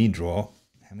just saw me draw.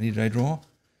 How many did I draw?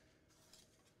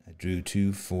 I drew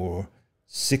 2, 4,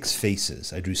 6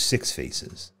 faces. I drew 6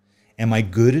 faces. Am I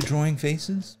good at drawing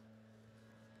faces?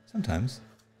 Sometimes.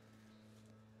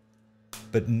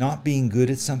 But not being good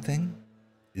at something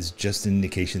is just an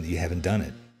indication that you haven't done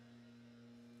it.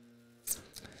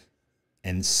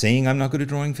 And saying I'm not good at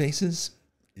drawing faces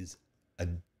is a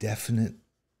definite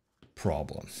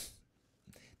problem.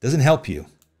 Doesn't help you.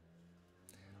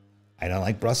 I don't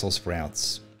like Brussels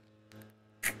sprouts.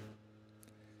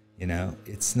 You know,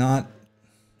 it's not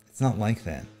like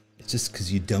that. It's just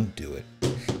because you don't do it.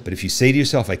 But if you say to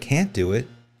yourself, I can't do it,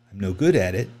 I'm no good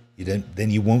at it,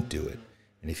 then you won't do it.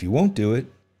 And if you won't do it,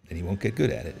 then you won't get good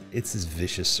at it. It's this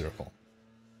vicious circle.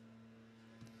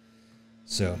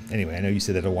 So anyway, I know you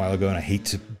said that a while ago, and I hate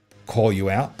to call you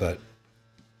out, but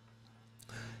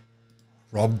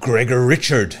Rob Gregor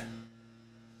Richard.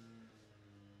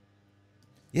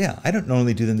 Yeah, I don't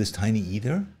normally do them this tiny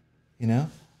either, you know.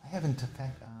 I haven't, in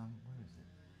fact, where is it?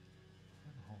 I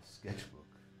have a whole sketchbook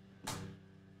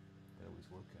that I was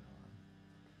working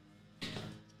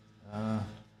on.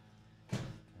 Can't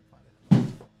find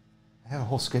it. I have a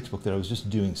whole sketchbook that I was just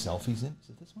doing selfies in. Is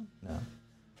it this one? No.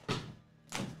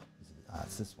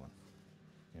 It's this one.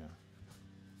 Yeah.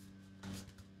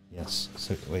 Yes. So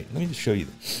So wait, let me just show you.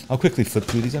 I'll quickly flip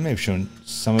through these. I may have shown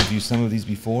some of you some of these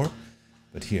before,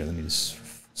 but here, let me just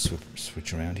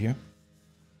switch around here.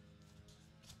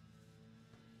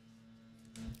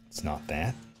 It's not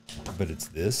that, but it's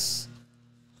this.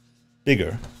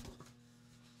 Bigger.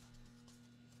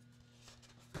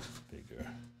 Bigger.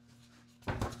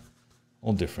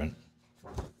 All different.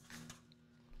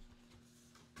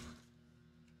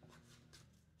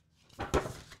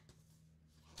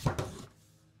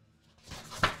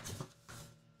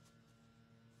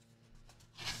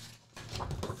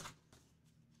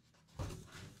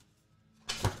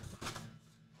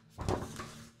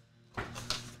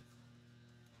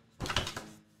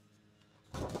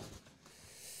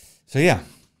 So yeah,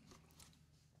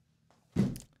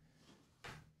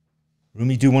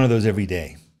 Rumi, do one of those every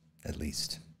day, at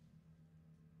least.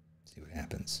 See what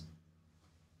happens.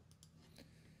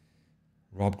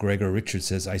 Rob Gregor Richard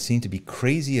says, I seem to be too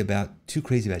crazy about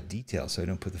details, so I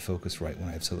don't put the focus right when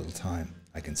I have so little time.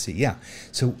 I can see, yeah.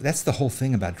 So that's the whole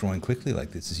thing about drawing quickly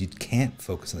like this, is you can't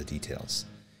focus on the details.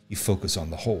 You focus on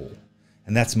the whole.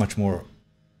 And that's much more,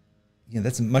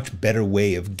 that's a much better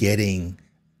way of getting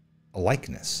a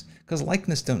likeness. Because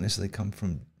likeness don't necessarily come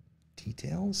from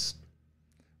details,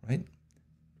 right?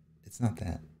 It's not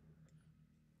that.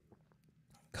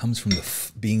 It comes from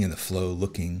the being in the flow,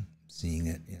 looking, seeing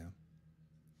it,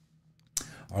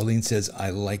 Arlene says,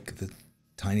 I like the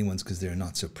tiny ones because they're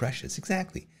not so precious.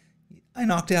 Exactly. I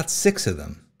knocked out 6 of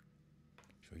them.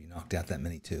 I'm sure you knocked out that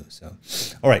many too. So,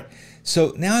 all right.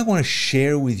 So now I want to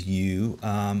share with you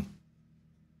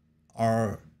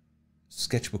our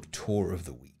sketchbook tour of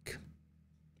the week.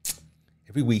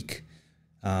 Every week,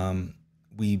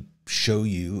 we show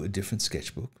you a different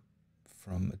sketchbook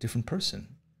from a different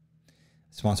person.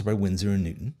 Sponsored by Winsor and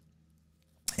Newton.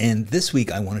 And this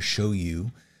week, I want to show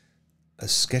you a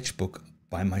sketchbook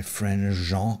by my friend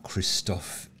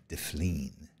Jean-Christophe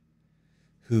Defline,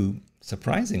 who,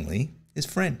 surprisingly, is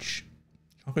French.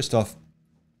 Jean-Christophe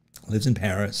lives in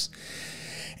Paris,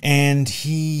 and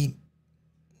he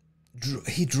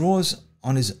draws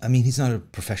on his, he's not a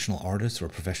professional artist or a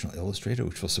professional illustrator,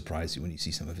 which will surprise you when you see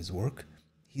some of his work.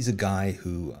 He's a guy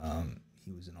who,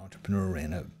 he was an entrepreneur,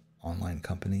 ran an online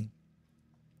company,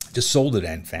 just sold it,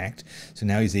 in fact. So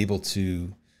now he's able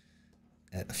to,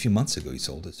 a few months ago he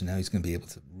sold it, so now he's going to be able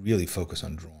to really focus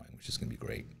on drawing, which is going to be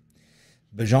great.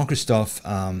 But Jean-Christophe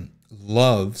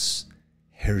loves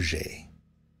Hergé,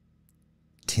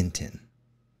 Tintin.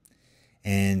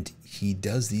 And he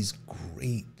does these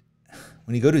great,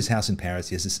 when you go to his house in Paris,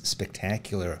 he has this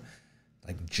spectacular,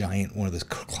 like giant, one of those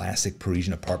classic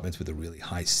Parisian apartments with the really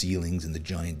high ceilings and the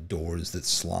giant doors that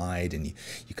slide. And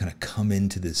you kind of come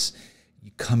into this,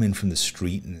 you come in from the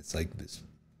street and it's like this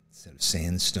sort of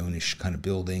sandstone-ish kind of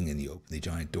building, and you open the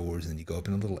giant doors and then you go up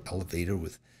in a little elevator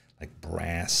with like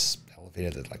brass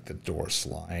elevator that like the door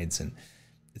slides, and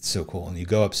it's so cool. And you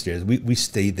go upstairs. We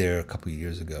stayed there a couple of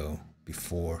years ago,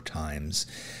 before times.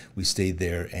 We stayed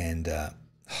there, and it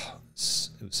was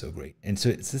so great. And so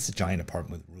it's this giant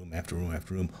apartment with room after room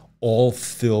after room, all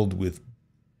filled with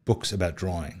books about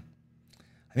drawing.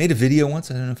 I made a video once,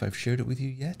 I don't know if I've shared it with you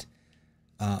yet,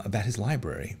 about his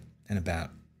library, and about,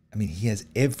 he has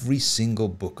every single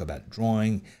book about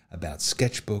drawing, about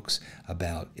sketchbooks,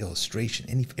 about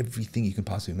illustration, everything you can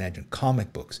possibly imagine.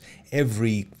 Comic books,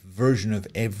 every version of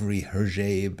every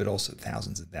Hergé, but also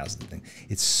thousands and thousands of things.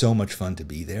 It's so much fun to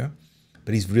be there,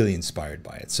 but he's really inspired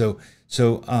by it.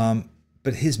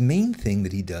 But his main thing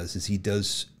that he does is he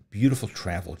does beautiful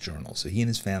travel journals. So he and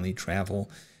his family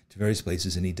travel to various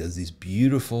places, and he does these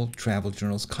beautiful travel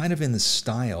journals, kind of in the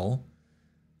style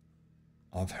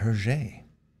of Hergé.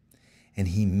 And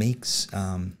he makes,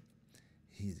 they're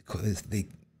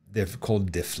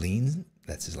called Defline,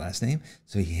 that's his last name.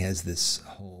 So he has this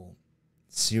whole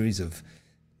series of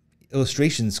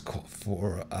illustrations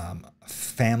for a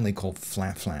family called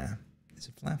Flin. Is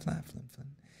it Flin?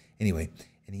 Anyway,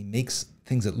 and he makes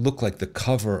things that look like the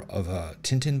cover of a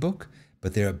Tintin book,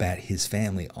 but they're about his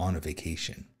family on a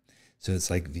vacation. So it's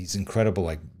like these incredible,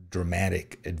 like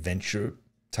dramatic adventure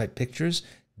type pictures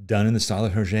done in the style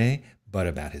of Hergé, but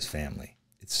about his family.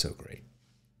 It's so great.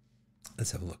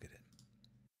 Let's have a look at it.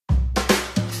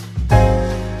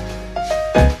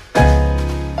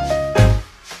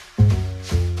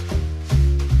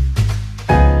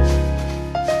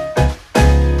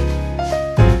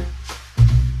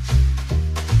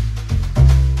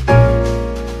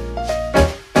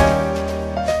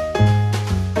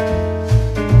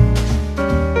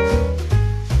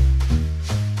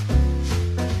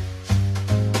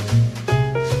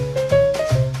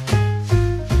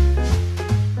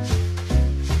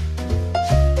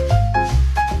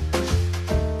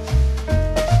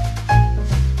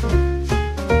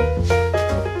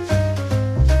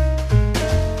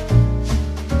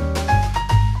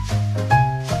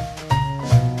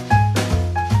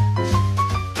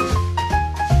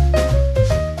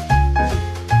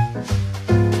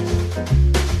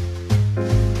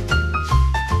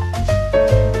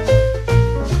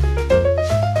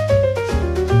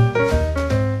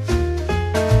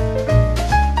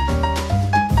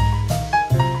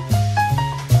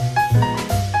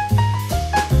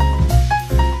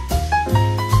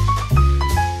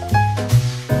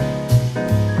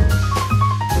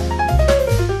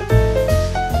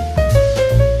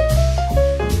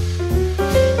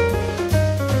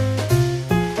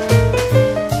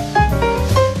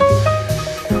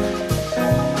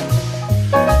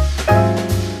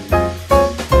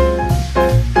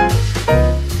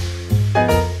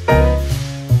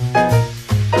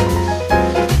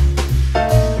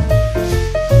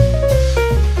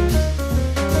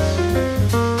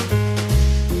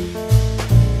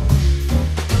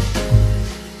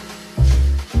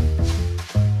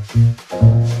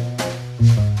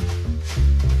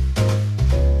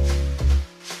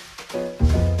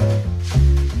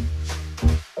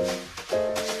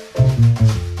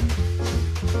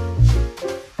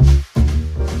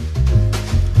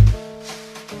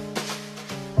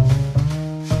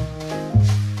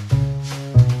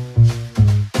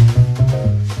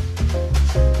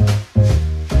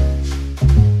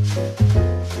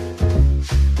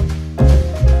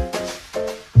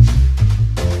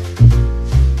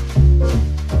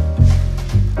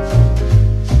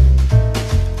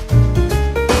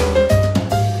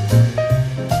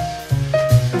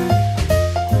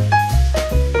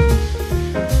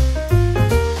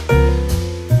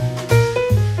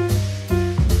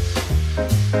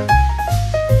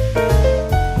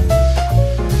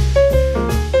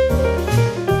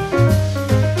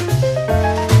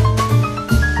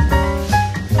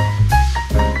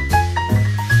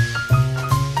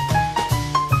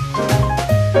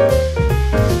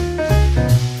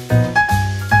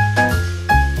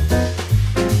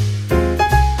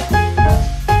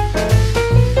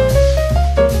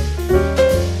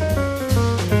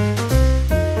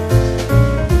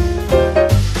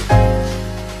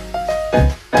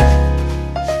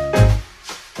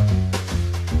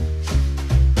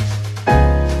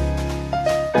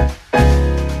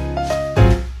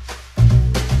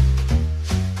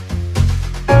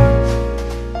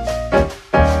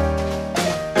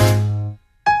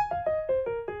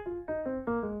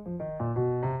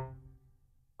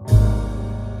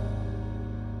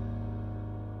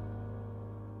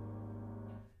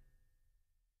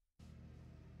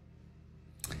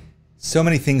 So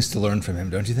many things to learn from him,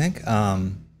 don't you think?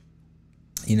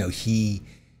 You know,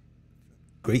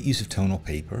 great use of tone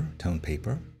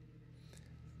paper,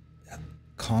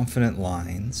 confident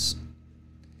lines,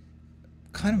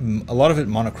 kind of a lot of it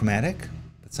monochromatic,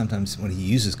 but sometimes when he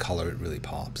uses color, it really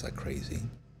pops like crazy.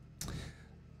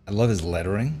 I love his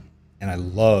lettering, and I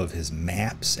love his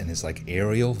maps and his like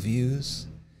aerial views.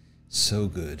 So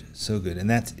good, so good. And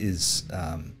that is,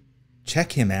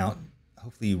 check him out.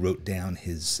 Hopefully you wrote down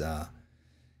his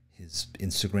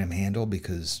Instagram handle,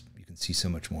 because you can see so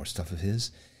much more stuff of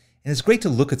his. And it's great to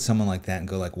look at someone like that and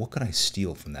go like, what could I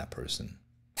steal from that person?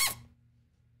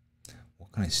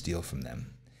 What can I steal from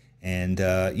them? And,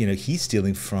 you know, he's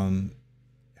stealing from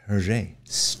Hergé.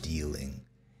 Stealing.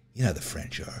 You know how the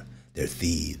French are. They're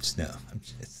thieves. No,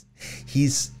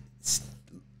 he's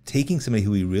taking somebody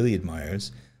who he really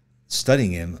admires,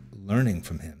 studying him, learning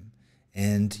from him,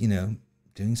 and, you know,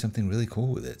 doing something really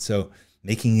cool with it. So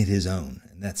making it his own.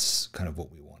 And that's kind of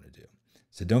what we want to do.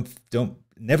 So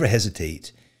never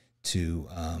hesitate to,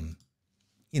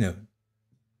 you know,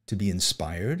 to be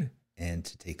inspired and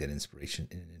to take that inspiration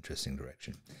in an interesting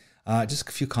direction. Just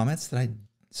a few comments that I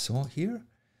saw here.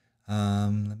 Let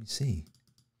me see.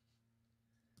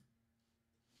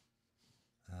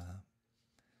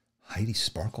 Heidi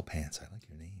Sparkle Pants, I like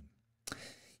your name.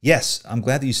 Yes, I'm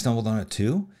glad that you stumbled on it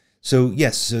too. So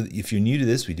yes, so if you're new to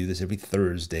this, we do this every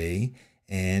Thursday,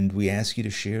 and we ask you to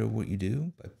share what you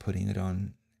do by putting it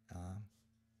on,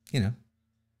 you know,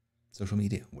 social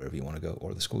media, wherever you want to go,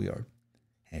 or the schoolyard.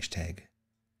 Hashtag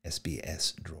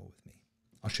SBS Draw With Me.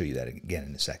 I'll show you that again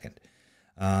in a second.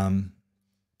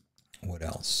 What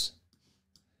else?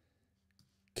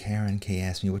 Karen K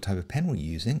asked me what type of pen we're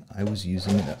using. I was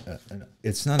using,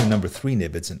 it's not a number 3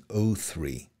 nib, it's an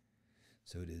 03.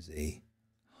 So it is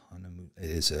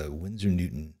a Winsor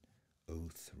Newton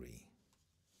 03.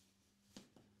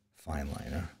 Fine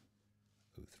liner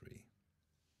 03.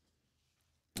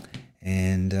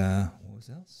 And what was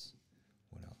else?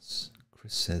 What else?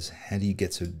 Chris says, how do you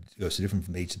get so different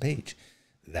from page to page?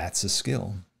 That's a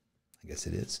skill. I guess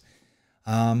it is.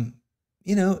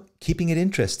 You know, keeping it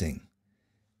interesting.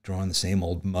 Drawing the same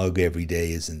old mug every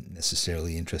day isn't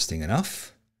necessarily interesting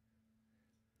enough.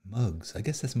 Mugs, I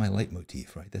guess that's my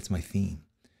leitmotif, right? That's my theme.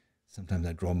 Sometimes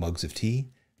I draw mugs of tea.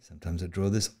 Sometimes I draw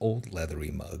this old leathery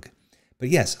mug. But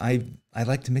yes, I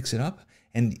like to mix it up.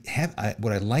 And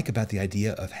what I like about the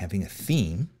idea of having a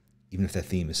theme, even if that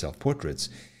theme is self-portraits,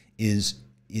 is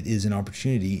it is an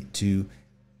opportunity to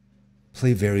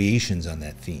play variations on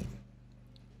that theme.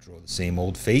 Draw the same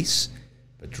old face,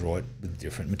 but draw it with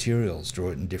different materials, draw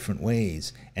it in different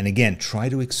ways. And again, try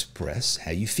to express how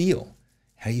you feel.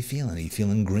 How are you feeling? Are you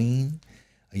feeling green?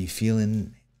 Are you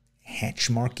feeling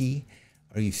hatchmarky?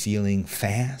 Are you feeling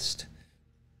fast?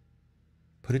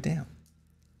 Put it down.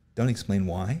 Don't explain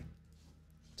why.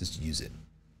 Just use it.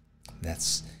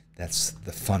 That's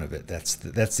the fun of it. That's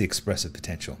the expressive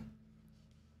potential.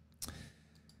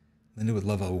 Linda would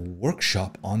love a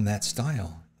workshop on that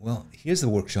style. Well, here's the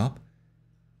workshop.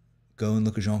 Go and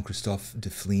look at Jean-Christophe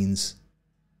Defline's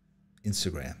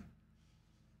Instagram.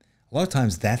 A lot of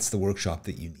times that's the workshop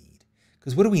that you need.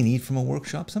 Because what do we need from a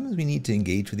workshop? Sometimes we need to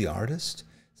engage with the artist.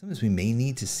 Sometimes we may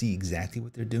need to see exactly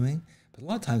what they're doing. But a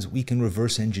lot of times we can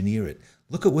reverse engineer it.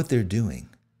 Look at what they're doing.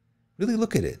 Really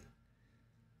look at it.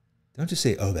 Don't just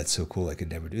say, oh, that's so cool, I could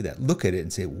never do that. Look at it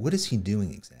and say, what is he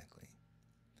doing exactly?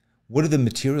 What are the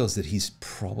materials that he's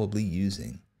probably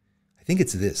using? I think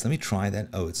it's this. Let me try that.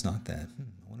 Oh, it's not that.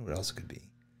 I wonder what else it could be.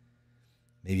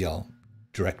 Maybe I'll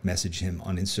direct message him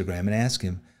on Instagram and ask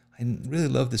him, I really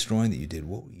love this drawing that you did.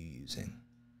 What were you using?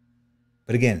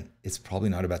 But again, it's probably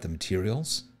not about the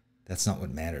materials. That's not what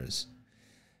matters.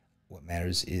 What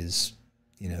matters is,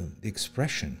 you know, the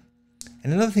expression.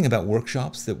 And another thing about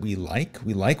workshops that we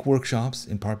like workshops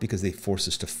in part because they force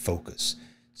us to focus,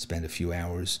 spend a few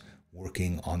hours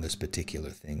working on this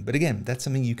particular thing. But again, that's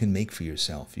something you can make for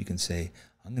yourself. You can say,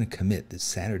 I'm going to commit this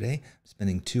Saturday,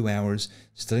 spending 2 hours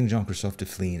studying Jean-Christophe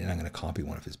Defline, and I'm going to copy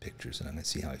one of his pictures, and I'm going to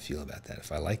see how I feel about that.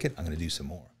 If I like it, I'm going to do some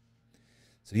more.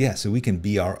 So yeah, so we can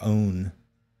be our own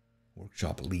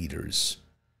workshop leaders.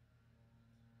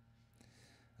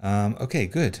 Okay,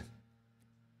 good.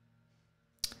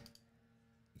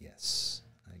 Yes,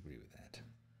 I agree with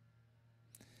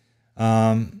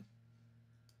that.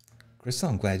 Crystal,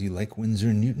 I'm glad you like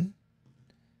Winsor Newton.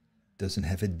 Doesn't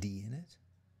have a D in it,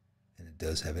 and it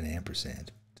does have an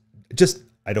ampersand.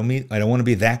 I don't want to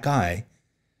be that guy,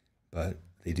 but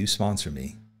they do sponsor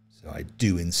me, so I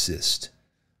do insist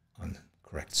on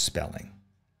correct spelling.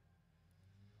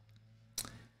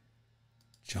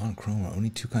 John Cromer, only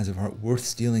 2 kinds of art worth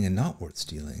stealing and not worth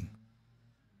stealing.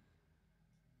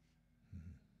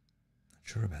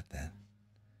 sure about that.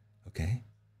 Okay.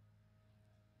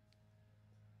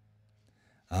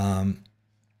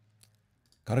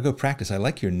 Gotta go practice. I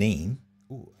like your name.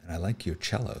 Ooh, and I like your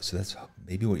cello. So that's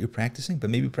maybe what you're practicing, but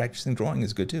maybe practicing drawing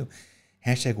is good too.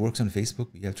 Hashtag works on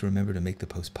Facebook, but you have to remember to make the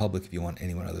post public if you want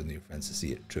anyone other than your friends to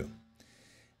see it. True.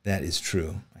 That is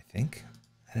true, I think.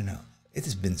 I don't know. It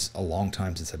has been a long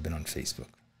time since I've been on Facebook.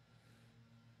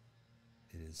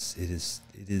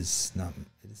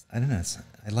 I don't know.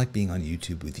 I like being on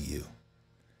YouTube with you.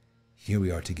 Here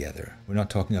we are together. We're not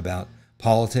talking about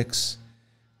politics.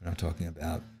 We're not talking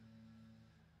about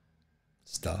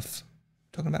stuff.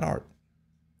 We're talking about art.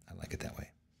 I like it that way.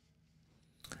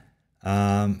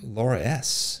 Laura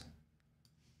S.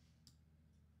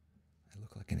 I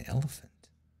look like an elephant.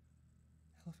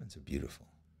 Elephants are beautiful.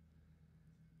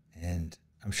 And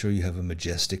I'm sure you have a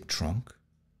majestic trunk.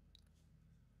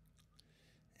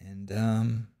 And,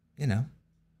 you know,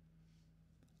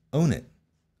 own it.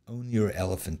 Own your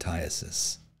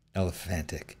elephantiasis.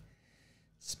 Elephantic.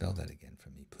 Spell that again for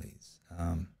me, please.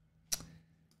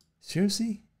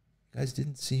 Seriously? You guys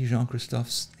didn't see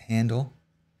Jean-Christophe's handle?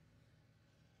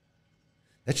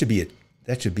 That should be it.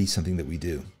 That should be something that we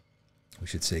do. We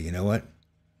should say, you know what?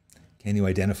 Can you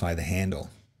identify the handle?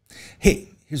 Hey,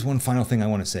 here's one final thing I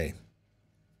want to say.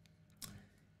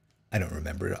 I don't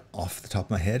remember it off the top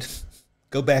of my head.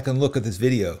 Go back and look at this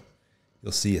video.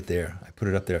 You'll see it there. I put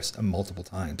it up there multiple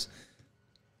times.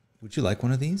 Would you like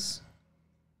one of these?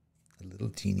 A little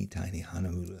teeny tiny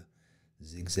Hahnemühle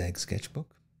ZigZag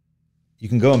sketchbook? You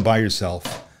can go and buy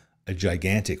yourself a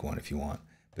gigantic one if you want.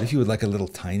 But if you would like a little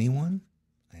tiny one,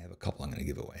 I have a couple I'm going to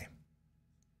give away.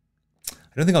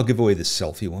 I don't think I'll give away the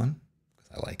selfie one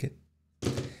because I like it.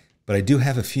 But I do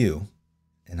have a few,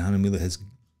 and Hahnemühle has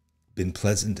been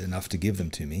pleasant enough to give them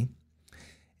to me.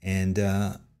 And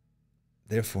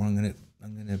therefore, I'm gonna,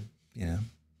 you know,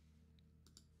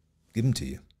 give them to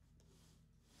you.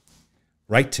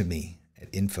 Write to me at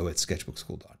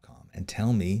info@sketchbookschool.com and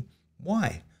tell me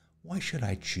why. Why should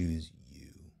I choose you?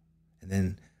 And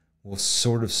then we'll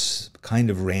sort of, kind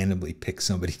of randomly pick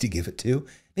somebody to give it to.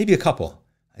 Maybe a couple.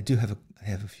 I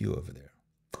have a few over there.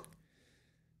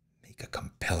 Make a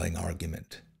compelling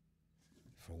argument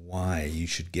for why you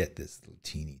should get this little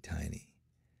teeny tiny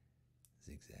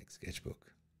ZigZag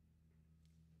sketchbook.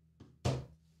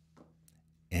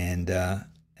 And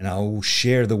I'll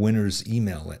share the winner's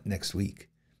email next week.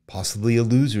 Possibly a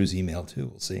loser's email too.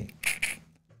 We'll see.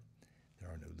 There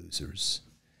are no losers.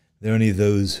 There are only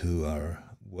those who are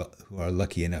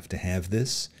lucky enough to have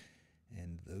this,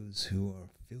 and those who are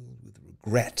filled with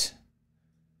regret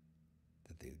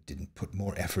that they didn't put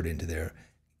more effort into their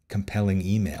compelling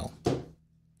email.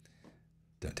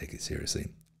 Don't take it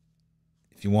seriously.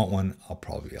 If you want one, I'll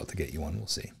probably be able to get you one. We'll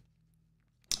see.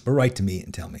 But write to me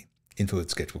and tell me.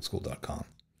 info@sketchbookschool.com,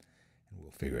 and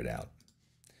we'll figure it out.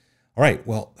 All right,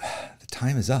 well, the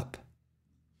time is up.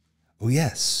 Oh,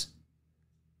 yes.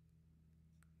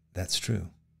 That's true.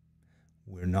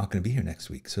 We're not going to be here next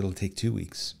week, so it'll take 2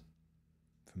 weeks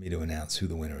for me to announce who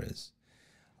the winner is.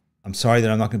 I'm sorry that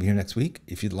I'm not going to be here next week.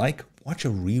 If you'd like, watch a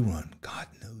rerun. God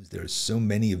knows there are so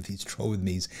many of these Draw With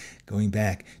Me's going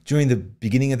back. During the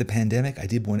beginning of the pandemic, I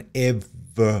did one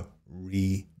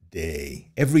every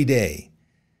day. Every day.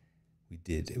 We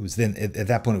did. It was then, at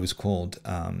that point, it was called,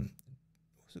 what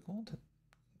was it called?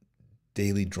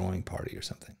 Daily Drawing Party or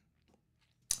something.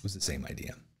 It was the same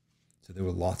idea. So there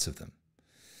were lots of them.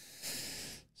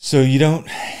 So you don't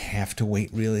have to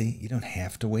wait, really. You don't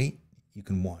have to wait. You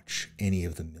can watch any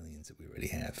of the millions that we already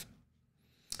have.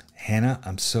 Hannah,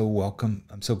 I'm so welcome.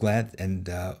 I'm so glad and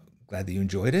glad that you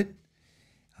enjoyed it.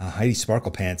 Heidi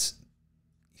Sparkle Pants,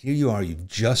 here you are. You've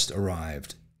just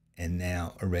arrived, and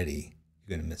now already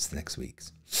you're going to miss the next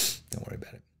week's. Don't worry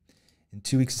about it. In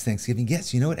 2 weeks is Thanksgiving.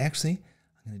 Yes, you know what? Actually,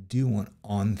 I'm going to do one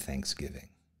on Thanksgiving,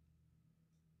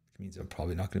 which means I'm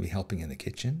probably not going to be helping in the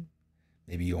kitchen.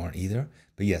 Maybe you aren't either.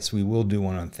 But yes, we will do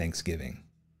one on Thanksgiving.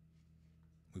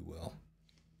 We will.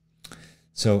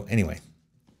 So anyway,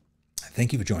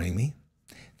 thank you for joining me.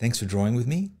 Thanks for drawing with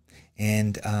me.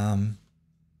 And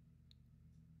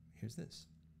here's this.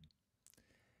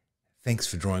 Thanks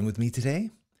for drawing with me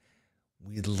today.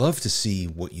 We'd love to see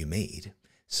what you made.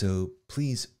 So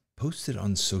please post it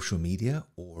on social media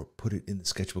or put it in the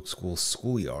Sketchbook School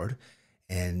schoolyard,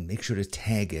 and make sure to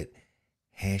tag it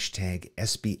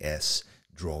 #SBS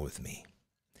Draw With Me.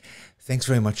 Thanks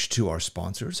very much to our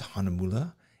sponsors,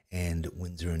 Hahnemühle and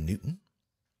Winsor & Newton.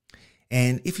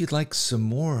 And if you'd like some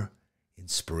more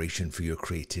inspiration for your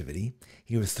creativity,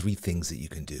 here are 3 things that you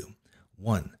can do.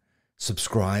 1,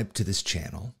 subscribe to this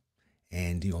channel,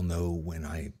 and you'll know when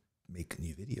I make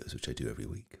new videos, which I do every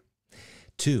week.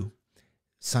 2,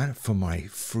 sign up for my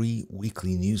free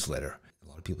weekly newsletter. A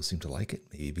lot of people seem to like it,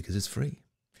 maybe because it's free.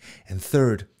 And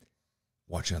third,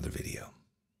 watch another video.